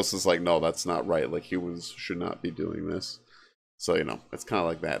the Noblest is like, no, that's not right. Like humans should not be doing this. So it's kind of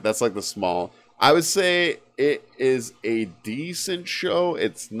like that. That's like the small. I would say it is a decent show.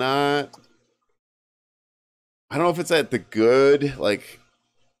 It's not. I don't know if it's at the good. Like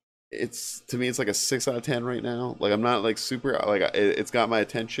it's to me, it's like a 6 out of 10 right now. Like I'm not like super like it's got my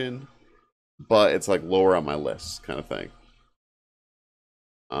attention, but it's like lower on my list kind of thing.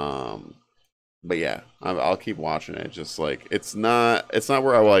 But yeah, I'll keep watching it. Just like it's not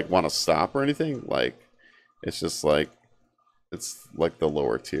where I like want to stop or anything. Like it's just like it's like the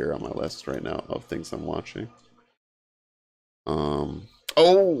lower tier on my list right now of things I'm watching.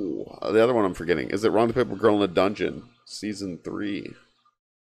 Oh, the other one I'm forgetting is it Wrong to Paper Girl in a Dungeon season 3.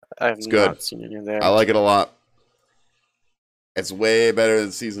 I have It's good. not seen any of that. I like it a lot. It's way better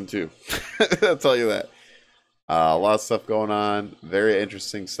than season 2. I'll tell you that. A lot of stuff going on. Very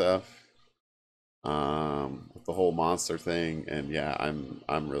interesting stuff. With the whole monster thing, and yeah,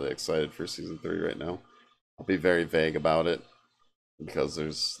 I'm really excited for season 3 right now. I'll be very vague about it because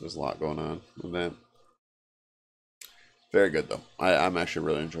there's a lot going on in that. Very good though. I'm actually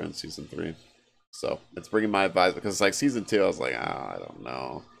really enjoying season 3. So it's bringing my vibes because like season 2, I was like, I don't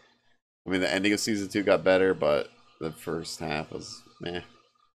know. I mean, the ending of season 2 got better, but the first half was meh.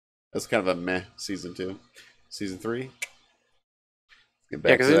 That's kind of a meh season 2. Season 3, get Yeah,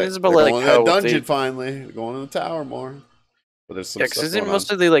 back because to it that. is about They're like going to that how dungeon finally. They're going in the tower more. But there's some yeah, because stuff isn't going on.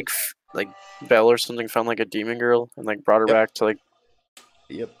 most of the like Belle or something found like a demon girl and like brought her Yep. back to like.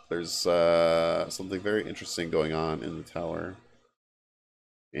 Yep. There's something very interesting going on in the tower.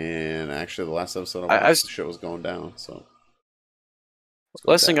 And actually, the last episode I watched, the show was going down. So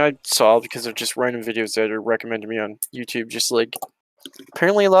Last thing I saw, because of just random videos that are recommended to me on YouTube, just like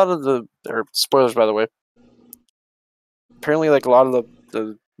apparently a lot of or spoilers by the way. Apparently, like a lot of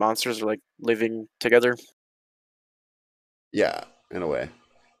the monsters are like living together. Yeah, in a way.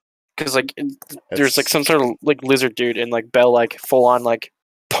 Because like there's like some sort of like lizard dude, and like Belle like full on like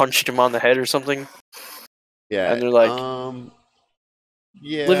punched him on the head or something. Yeah. And they're like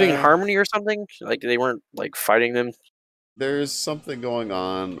living in yeah. harmony or something. Like they weren't like fighting them. There's something going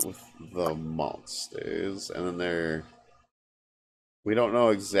on with the monsters, and then we don't know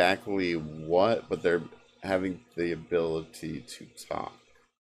exactly what, but they're having the ability to talk.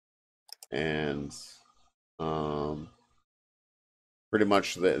 And pretty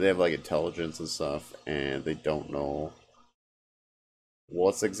much they have like intelligence and stuff, and they don't know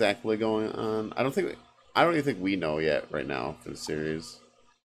what's exactly going on. I don't even think we know yet right now for the series.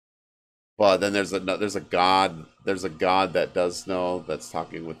 But then there's a god that does know, that's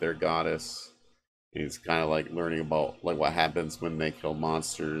talking with their goddess. He's kind of like learning about like what happens when they kill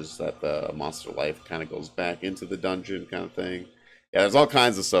monsters, that the monster life kind of goes back into the dungeon kind of thing. Yeah, there's all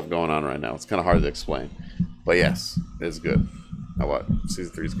kinds of stuff going on right now. It's kind of hard to explain. But yes, it's good. How what?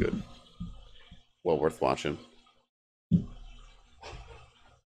 Season 3 is good. Well worth watching.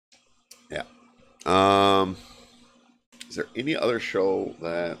 Yeah. Is there any other show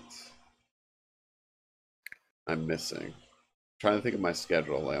that I'm missing? I'm trying to think of my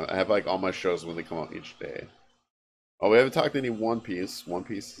schedule. I have like all my shows when they come out each day. Oh, we haven't talked any One Piece. One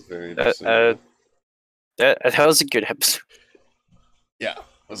Piece is very interesting. That was a good episode. Yeah,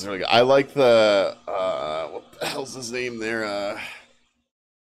 it was really good. I like the what the hell's his name there?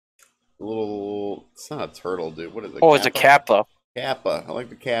 Little, it's not a turtle, dude. What is it? Oh, it's a Kappa. Kappa. I like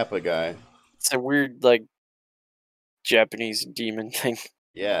the Kappa guy. It's a weird like Japanese demon thing.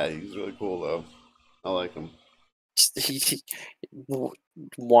 Yeah, he's really cool though. I like him.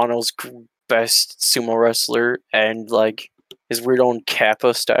 Wano's best sumo wrestler, and like his weird own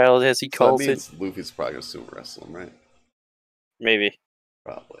Kappa style, as he calls that it. means Luffy's probably gonna sumo wrestle him, right? Maybe.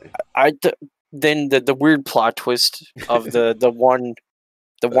 Probably. Then the weird plot twist of the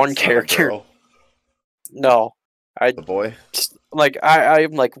one character. No, the boy. Like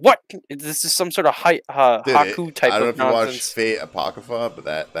I'm like, what? This is some sort of haku type I don't know of if you nonsense. watch Fate Apocrypha, but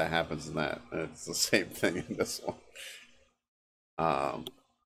that happens in that. It's the same thing in this one.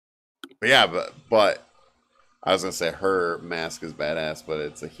 But yeah, but I was gonna say her mask is badass, but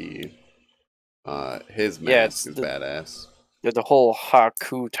it's a he. His mask is badass. The whole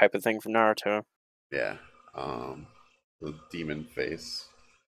haku type of thing from Naruto. Yeah. The demon face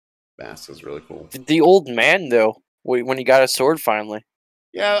mask is really cool. The old man though, when he got a sword finally.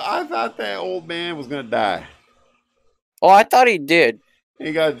 Yeah, I thought that old man was gonna die. Oh, I thought he did.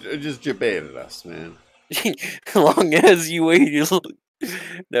 He got just debated us, man. Long as you waited.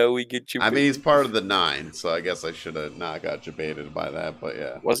 Now we get you. I mean, he's part of the 9, so I guess I should have not got debated by that. But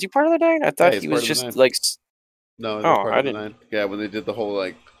yeah, was he part of the 9? I thought he was just like. No, he was part of the 9. Yeah, when they did the whole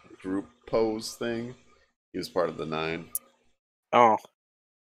like group pose thing, he was part of the 9. Oh.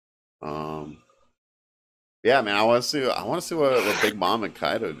 Yeah, man, I want to see what Big Mom and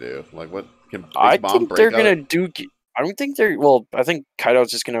Kaido do. Like, what can Big I Mom think break they're out? gonna do. I don't think they're. Well, I think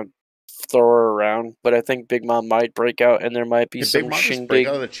Kaido's just gonna throw her around, but I think Big Mom might break out, and there might be some Big Mom shindig. just break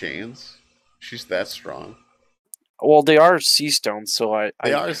out of the chains? She's that strong. Well, they are sea stones, so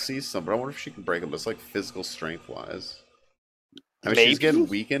they are sea stones, but I wonder if she can break them. It's like physical strength wise. I mean, maybe? She's getting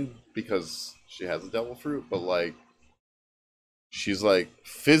weakened because she has a devil fruit, but like, she's like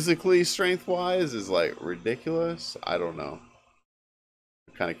physically strength wise is like ridiculous. I don't know.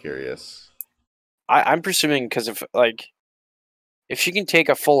 I'm kind of curious. I'm presuming because if she can take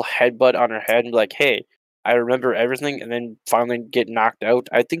a full headbutt on her head and be like, "Hey, I remember everything," and then finally get knocked out,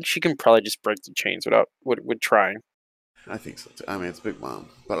 I think she can probably just break the chains with trying. I think so too. I mean, it's Big Mom,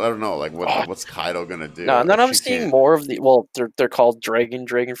 but I don't know. Like, what's Kaido gonna do? No, now I'm seeing more of the. Well, they're called dragon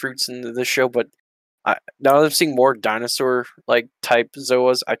fruits in this show, but now I'm seeing more dinosaur like type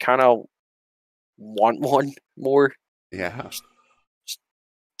Zoas. I kind of want one more. Yeah.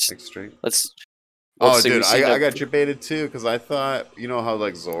 Extreme. Let's oh, dude, I got debated too because I thought, you know how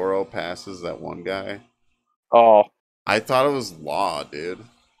like Zoro passes that one guy. Oh, I thought it was Law, dude.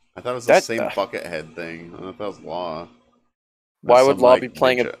 I thought it was the same bucket head thing. I thought that was Law. Why would Law be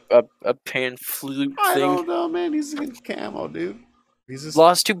playing a pan flute thing? I don't know, man. He's in camo, dude. He's just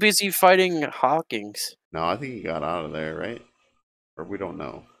Law's too busy fighting Hawkins. No, I think he got out of there, right? Or we don't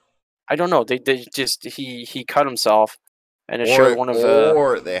know. I don't know. They just he cut himself, and it showed one of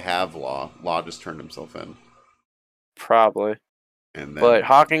or they have Law. Law just turned himself in. Probably. And then, but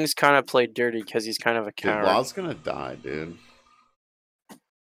Hawkins kind of played dirty because he's kind of a coward. Law's gonna die, dude.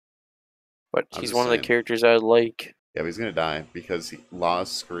 but I'm he's just one of the saying. characters I like. Yeah, but he's gonna die because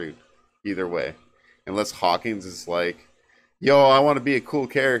Law's screwed either way. Unless Hawkins is like, yo, I want to be a cool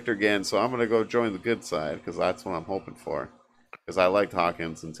character again, so I'm gonna go join the good side because that's what I'm hoping for. Because I liked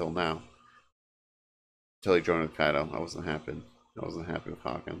Hawkins until now, until he joined with Kaido. I wasn't happy. I wasn't happy with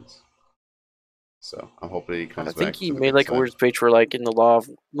Hawkins. So I'm hoping he I comes think back he to the made good like a side. weird speech where like in the law of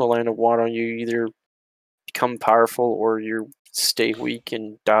the land of water, you either become powerful or you stay weak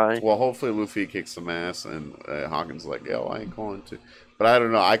and die. Well, hopefully Luffy kicks some ass and Hawkins like, yo, I ain't going to. But I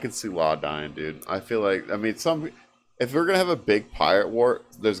don't know. I could see Law dying, dude. I feel like, I mean, if we're gonna have a big pirate war,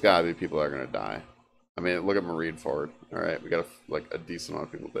 there's gotta be people that are gonna die. I mean, look at Marineford. All right, we got like a decent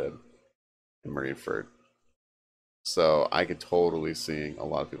amount of people dead in Marineford. So I could totally see a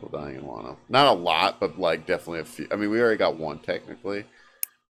lot of people dying in Wano. Not a lot, but like definitely a few. I mean, we already got one technically,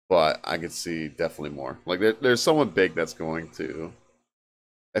 but I could see definitely more. Like there's someone big that's going to.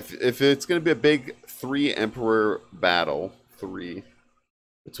 If it's gonna be a big three emperor battle, three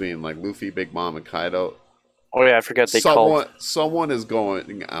between like Luffy, Big Mom, and Kaido, Oh yeah, I forgot they called. someone is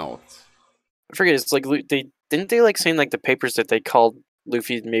going out. I forget it's like they didn't they like saying like the papers that they called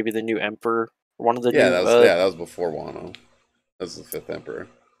Luffy maybe the new emperor, one of the Yeah, new. that was before Wano. That was the fifth emperor.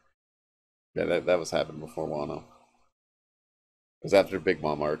 Yeah, that was happening before Wano. It was after Big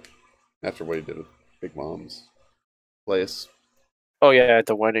Mom arc, after what he did with Big Mom's place. Oh yeah, at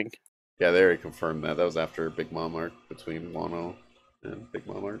the wedding. Yeah, they already confirmed that. That was after Big Mom arc between Wano and Big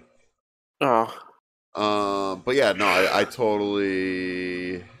Mom arc. Oh, But yeah, no, I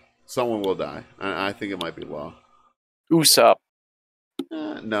totally. Someone will die. I think it might be Law. Usopp.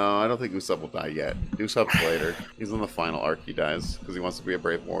 No, I don't think Usopp will die yet. Usopp's later. He's in the final arc. He dies because he wants to be a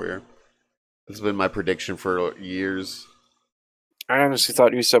brave warrior. This has been my prediction for years. I honestly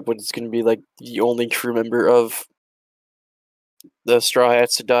thought Usopp was going to be like the only crew member of the Straw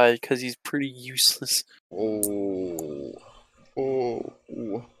Hats to die because he's pretty useless. Oh, oh.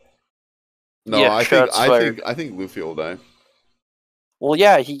 No, Yeah, shots fired. I think Luffy will die. Well,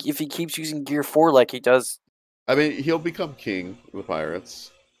 yeah, if he keeps using Gear 4 like he does. I mean, he'll become king of the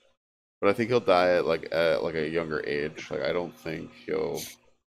pirates, but I think he'll die at like a younger age. Like I don't think he'll.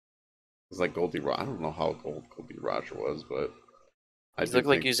 It's like Goldie. I don't know how old Goldie Roger was, but I He do looked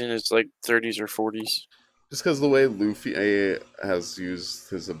like think he's in his like 30s or 40s. just because the way Luffy has used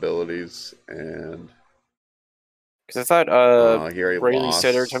his abilities and Because I thought he already Rayleigh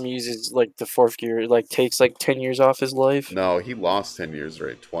said every time lost. he uses like the fourth gear, it like takes like 10 years off his life. No, he lost 10 years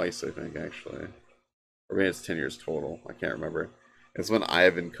right twice. I think actually, or maybe it's 10 years total. I can't remember. It's when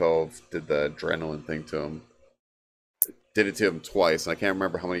Ivan Cove did the adrenaline thing to him. Did it to him twice, and I can't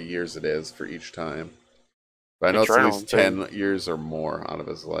remember how many years it is for each time. But I know it's at least Adrenaline thing. 10 years or more out of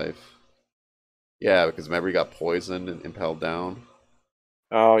his life. Yeah, because remember he got poisoned and impaled down.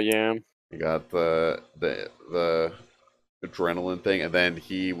 Oh yeah. He got the adrenaline thing, and then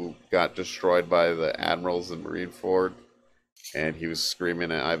he got destroyed by the admirals in Marineford, and he was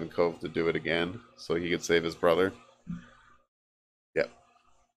screaming at Ivan Cove to do it again so he could save his brother. Yep,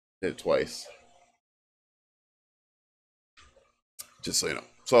 did it twice. Just so you know.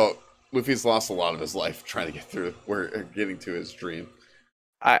 So Luffy's lost a lot of his life trying to get through, getting to his dream.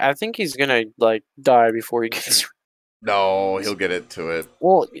 I think he's gonna like die before he gets. No, he'll get it to it.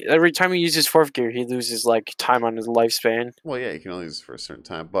 Well, every time he uses fourth gear, he loses like time on his lifespan. Well, yeah, he can only use it for a certain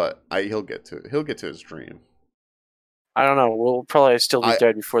time, but he'll get to it. He'll get to his dream. I don't know. We'll probably still be I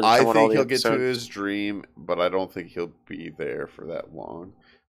dead before they I come out all think the he'll get to episodes. his dream, but I don't think he'll be there for that long.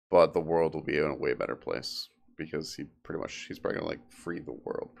 But the world will be in a way better place because he's probably gonna like free the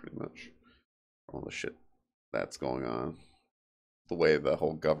world pretty much. All the shit that's going on. The way the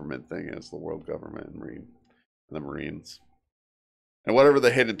whole government thing is, the world government and the Marines. And whatever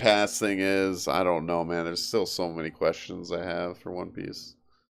the hidden past thing is, I don't know, man. There's still so many questions I have for One Piece.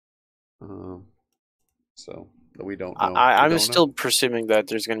 So that we don't know. We I'm don't know. still presuming that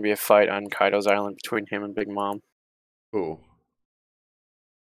there's gonna be a fight on Kaido's island between him and Big Mom. Who?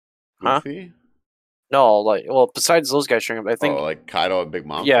 Huh? Luffy? No, like, well, besides those guys showing up, I Oh, think, like Kaido and Big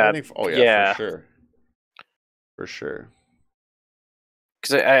Mom yeah, fighting? Oh yeah, for yeah. sure. For sure.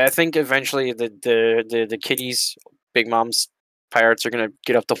 Because I think eventually the kiddies, Big Mom's pirates are gonna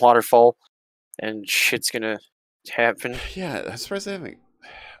get up the waterfall, and shit's gonna happen. Yeah, I'm surprised they haven't.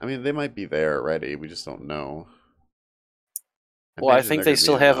 I mean, they might be there already. We just don't know. I Well, I imagine think they're they going to be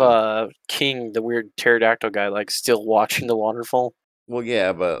still in have the. King, the weird pterodactyl guy, like still watching the waterfall. Well,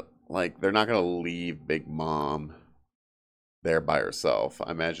 yeah, but like they're not going to leave Big Mom there by herself.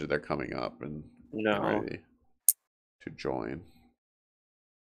 I imagine they're coming up and getting No, ready to join.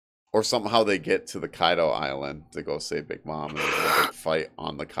 Or somehow they get to the Kaido Island to go save Big Mom, and there's a big fight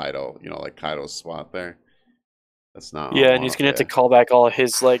on the Kaido, like Kaido's spot there. That's not on Yeah, and he's Wano. gonna have to Yeah. call back all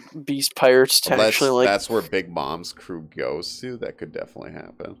his like beast pirates to Unless actually like. that's where Big Mom's crew goes to, that could definitely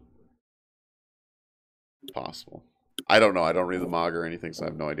happen. Possible. I don't know. I don't read the manga or anything, so I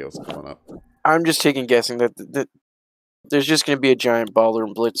have no idea what's coming up. I'm just guessing that there's just gonna be a giant baller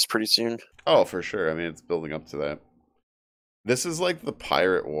and blitz pretty soon. Oh, for sure. I mean, it's building up to that. This is like the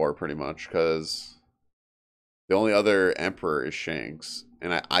pirate war, pretty much, because the only other emperor is Shanks,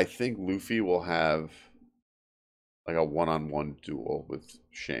 and I think Luffy will have like a one-on-one duel with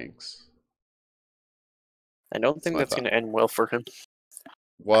Shanks. I don't think that's gonna end well for him.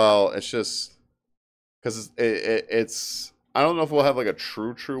 Well, it's just because it's I don't know if we'll have like a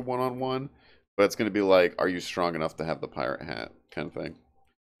true one-on-one, but it's gonna be like, are you strong enough to have the pirate hat kind of thing?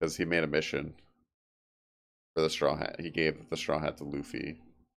 Because he made a mission for the straw hat. He gave the straw hat to Luffy,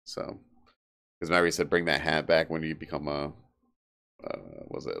 so because remember he said bring that hat back when you become a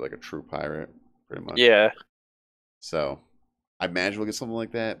was it like a true pirate, pretty much. Yeah. So I imagine we'll get something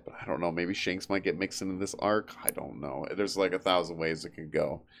like that, but I don't know. Maybe Shanks might get mixed into this arc. I don't know. There's like 1,000 ways it could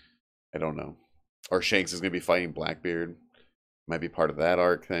go. I don't know. Or Shanks is going to be fighting Blackbeard. Might be part of that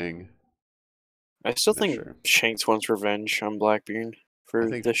arc thing. I still think Shanks wants revenge on Blackbeard for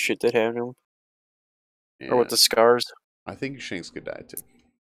the shit that happened to him. Yeah. Or with the scars. I think Shanks could die too.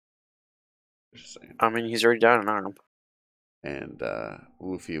 Just saying. I mean, he's already down an arm. And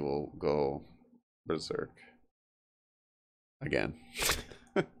Luffy will go berserk. Again.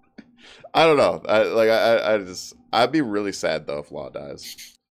 I don't know. I'd be really sad though if Law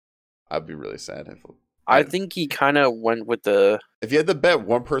dies. I'd be really sad if I think he kind of went with the. If you had to bet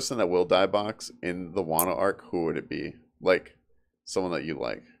one person that will die box in the Wano arc, who would it be? Like someone that you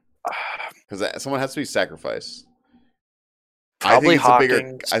like, because someone has to be sacrificed. Probably I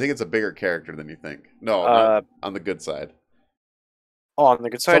think it's a bigger character than you think. No, not on the good side. Oh, on the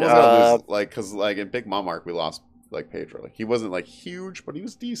good side, lose, because in Big Mom arc we lost like Pedro. Like he wasn't like huge, but he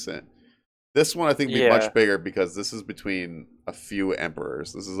was decent. This one I think would be much bigger because this is between a few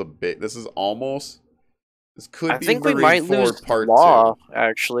emperors. This is almost. This could be think we might lose part Law, 2.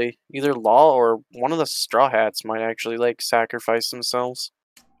 actually. Either Law or one of the Straw Hats might actually like sacrifice themselves.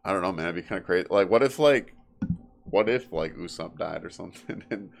 I don't know, man. It'd be kind of crazy. Like, what if Usopp died or something,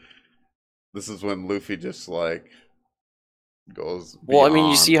 and this is when Luffy just like goes. Well, I mean,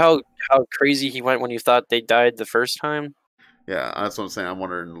 you see how crazy he went when you thought they died the first time. Yeah, that's what I'm saying. I'm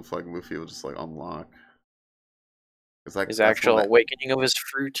wondering if like Luffy will just like unlock. It's like his actual awakening of his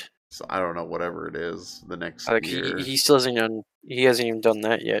fruit. So I don't know, whatever it is, the next year. He still hasn't even done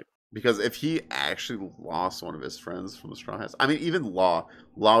that yet. Because if he actually lost one of his friends from the Straw Hats, I mean, even Law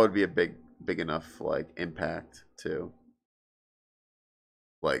would be a big enough like impact to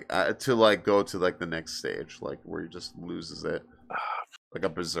go to like the next stage, like where he just loses it, like a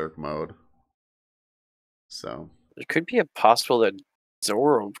berserk mode. So it could be possible that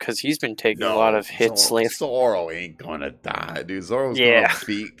Zoro, because he's been taking a lot of hits lately. Zoro ain't gonna die, dude. Zoro's gonna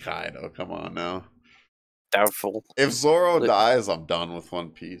beat Kaido. Come on now. Doubtful. If Zoro dies, I'm done with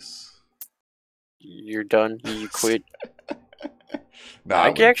One Piece. You're done. You quit. No,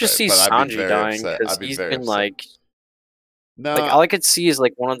 I can actually see Sanji dying because he's been like. No, like all I could see is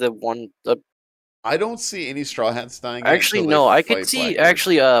like one of the I don't see any Straw Hats dying. Actually, no. I could see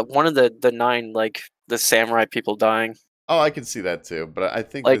one of the 9 like the samurai people dying. Oh, I can see that too, but I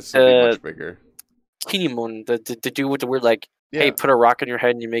think this would be much bigger. Kinemon, the dude with the weird like, hey, put a rock in your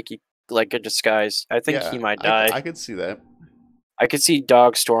head and you make you like a disguise. I think he might die. I could see that. I could see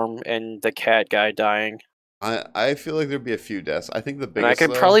Dogstorm and the cat guy dying. I feel like there'd be a few deaths. I think the biggest. And I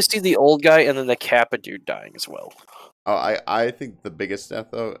could probably see the old guy and then the Kappa dude dying as well. Oh, I think the biggest death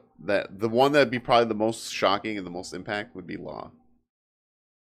though, that the one that'd be probably the most shocking and the most impact would be Law.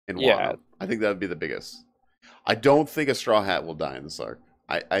 In Wano. I think that would be the biggest. I don't think a Straw Hat will die in this arc.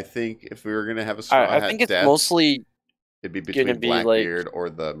 I think if we were gonna have a Straw Hat, I think it's mostly it'd be between Blackbeard or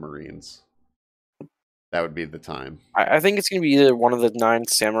the Marines. That would be the time. I think it's gonna be either one of the 9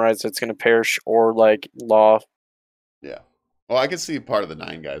 samurais that's gonna perish or like Law. Yeah. Well, I could see part of the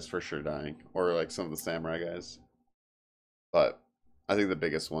 9 guys for sure dying, or like some of the samurai guys. But I think the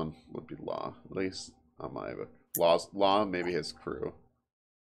biggest one would be Law, at least on my book. Law, maybe his crew.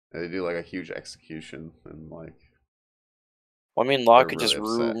 And they do like a huge execution and like. Well, I mean, Law could just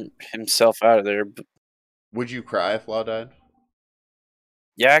ruin himself out of there. But... Would you cry if Law died?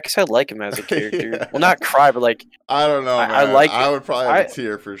 Yeah, because I like him as a character. Well, not cry, but like I don't know. Man. I would probably have a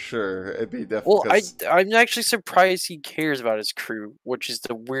tear for sure. It'd be definitely. Well, I'm actually surprised he cares about his crew, which is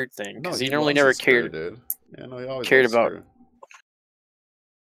the weird thing because he normally never cared. Dude. Yeah, no, he always cared about.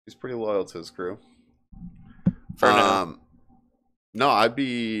 He's pretty loyal to his crew. For now. No, I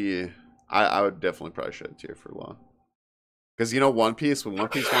would definitely probably shed a tear for Law. Because One Piece, when One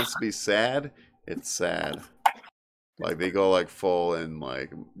Piece wants to be sad, it's sad. Like they go like full in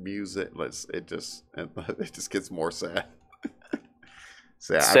like music, it just gets more sad.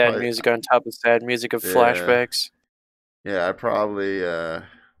 So yeah, Sad music on top of sad music of flashbacks. Yeah, I probably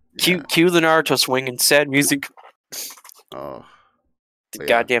Cue the Naruto swing and sad music. Oh. The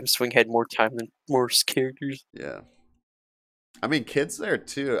goddamn swing had more time than most characters. Yeah. I mean, Kid's there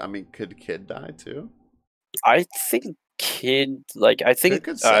too. I mean, could Kid die too? I think Kid, Kid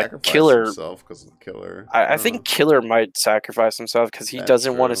could sacrifice Killer himself because of the Killer. I think Killer might sacrifice himself because he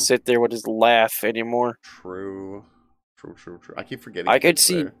doesn't want to sit there with his laugh anymore. True. I keep forgetting. I could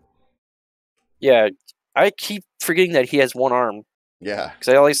see. There. Yeah, I keep forgetting that he has one arm. Yeah, because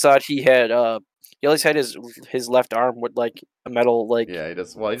I always thought he had his left arm with like a metal he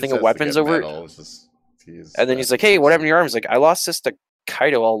does. Well, he thing of weapons over it. And then he's like, "Hey, what happened to your arm?" He's like, "I lost this to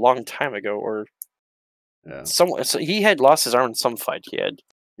Kaido a long time ago," or So he had lost his arm in some fight he had.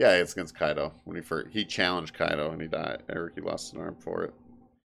 Yeah, it's against Kaido when he challenged Kaido and he died, or he lost an arm for it.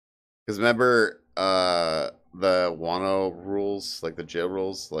 Because remember, the Wano rules, like the jail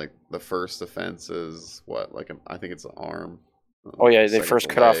rules, like the first offense is what, like I think it's an arm. Oh yeah, they first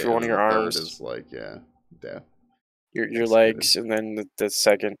cut off one of your arms. Third is like death. Your legs, and then the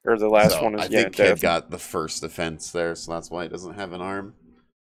second or the last one is I think Kid death. got the first offense there, so that's why he doesn't have an arm.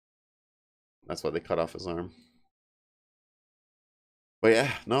 That's why they cut off his arm. But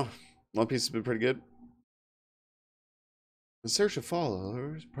yeah, no, One Piece has been pretty good. In search of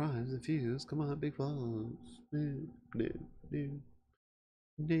followers, primes, and views. Come on, big followers.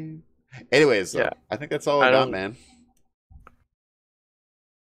 Anyways, yeah, I think that's all I got, man.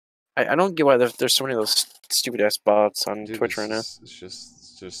 I don't get why there's so many of those stupid ass bots on Twitch right now.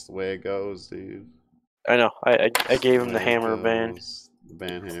 It's just the way it goes, dude. I know. I gave him the hammer ban. The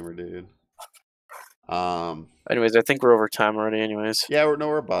ban hammer, dude. Anyways, I think we're over time already. Anyways. Yeah,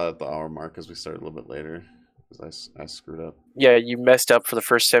 we're about at the hour mark because we started a little bit later because I screwed up. Yeah, you messed up for the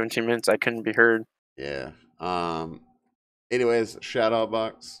first 17 minutes. I couldn't be heard. Yeah. Anyways, shout out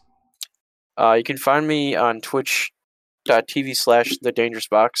box. You can find me on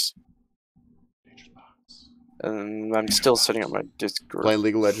twitch.tv/thedangerousbox. And I'm still setting up my Discord. Playing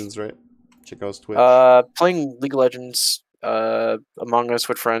League of Legends, right? Check out Twitch. Playing League of Legends, Among Us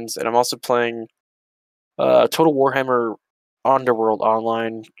with friends, and I'm also playing Total Warhammer Underworld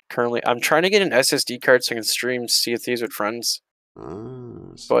online currently. I'm trying to get an SSD card so I can stream Sea of Thieves with friends.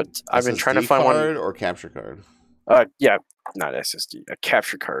 But I've been trying to find one. Or capture card? Yeah, not SSD, a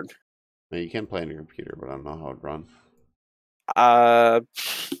capture card. No, you can play on your computer, but I don't know how it'd run.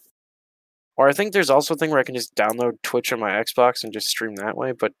 Or I think there's also a thing where I can just download Twitch on my Xbox and just stream that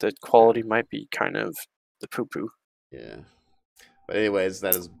way, but the quality might be kind of the poo-poo. Yeah. But anyways,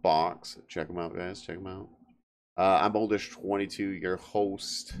 that is Box. Check them out, guys. Check them out. I'm oldish22, your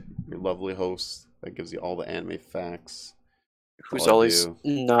host, your lovely host that gives you all the anime facts. Who's always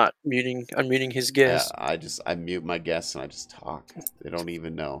not unmuting his guests. Yeah, I mute my guests and I just talk. They don't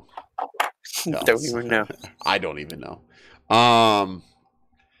even know. No, don't even know. I don't even know.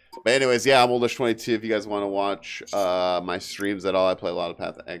 But anyways, yeah, I'm oldish22. If you guys want to watch my streams at all, I play a lot of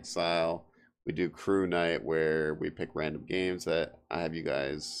Path of Exile. We do crew night where we pick random games that I have you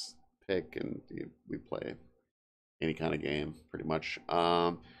guys pick, and we play any kind of game, pretty much.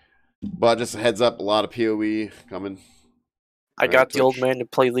 But just a heads up, a lot of PoE coming. I got the old man to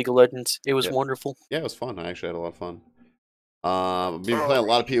play League of Legends. It was wonderful. Yeah, it was fun. I actually had a lot of fun. I've been playing a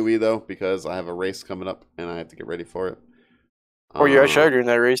lot of PoE, though, because I have a race coming up, and I have to get ready for it. Or you actually are doing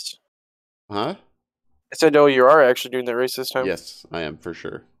that race. Huh? I said, no, you are actually doing that race this time. Yes, I am, for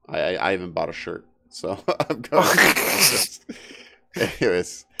sure. I even bought a shirt, so I'm going.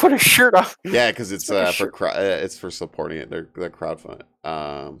 Anyways, put a shirt on. Yeah, because it's for supporting it. They're crowdfunding.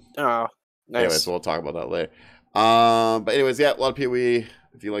 Oh, nice. Anyways, we'll talk about that later. But anyways, yeah, a lot of PoE.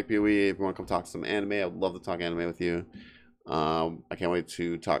 If you like PoE, if you want to come talk some anime, I'd love to talk anime with you. I can't wait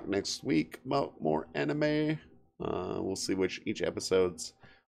to talk next week about more anime. We'll see which each episodes.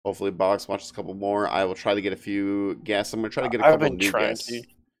 Hopefully, Box watches a couple more. I will try to get a few guests. I'm gonna try to get a couple new guests.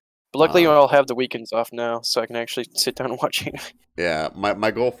 But luckily, I'll have the weekends off now, so I can actually sit down and watch anime. Yeah,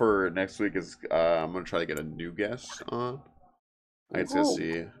 my goal for next week is I'm gonna try to get a new guest on. I just gotta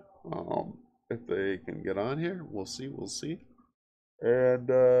see if they can get on here. We'll see. And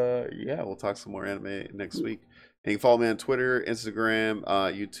yeah, we'll talk some more anime next week. And you can follow me on Twitter, Instagram,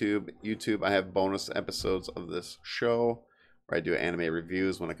 YouTube. I have bonus episodes of this show where I do anime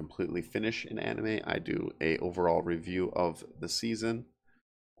reviews. When I completely finish an anime, I do a overall review of the season.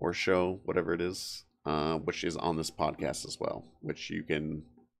 or show, whatever it is, which is on this podcast as well. Which you can,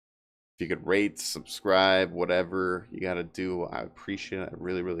 if you could rate, subscribe, whatever you got to do, I appreciate it. I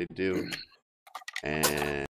really, really do. And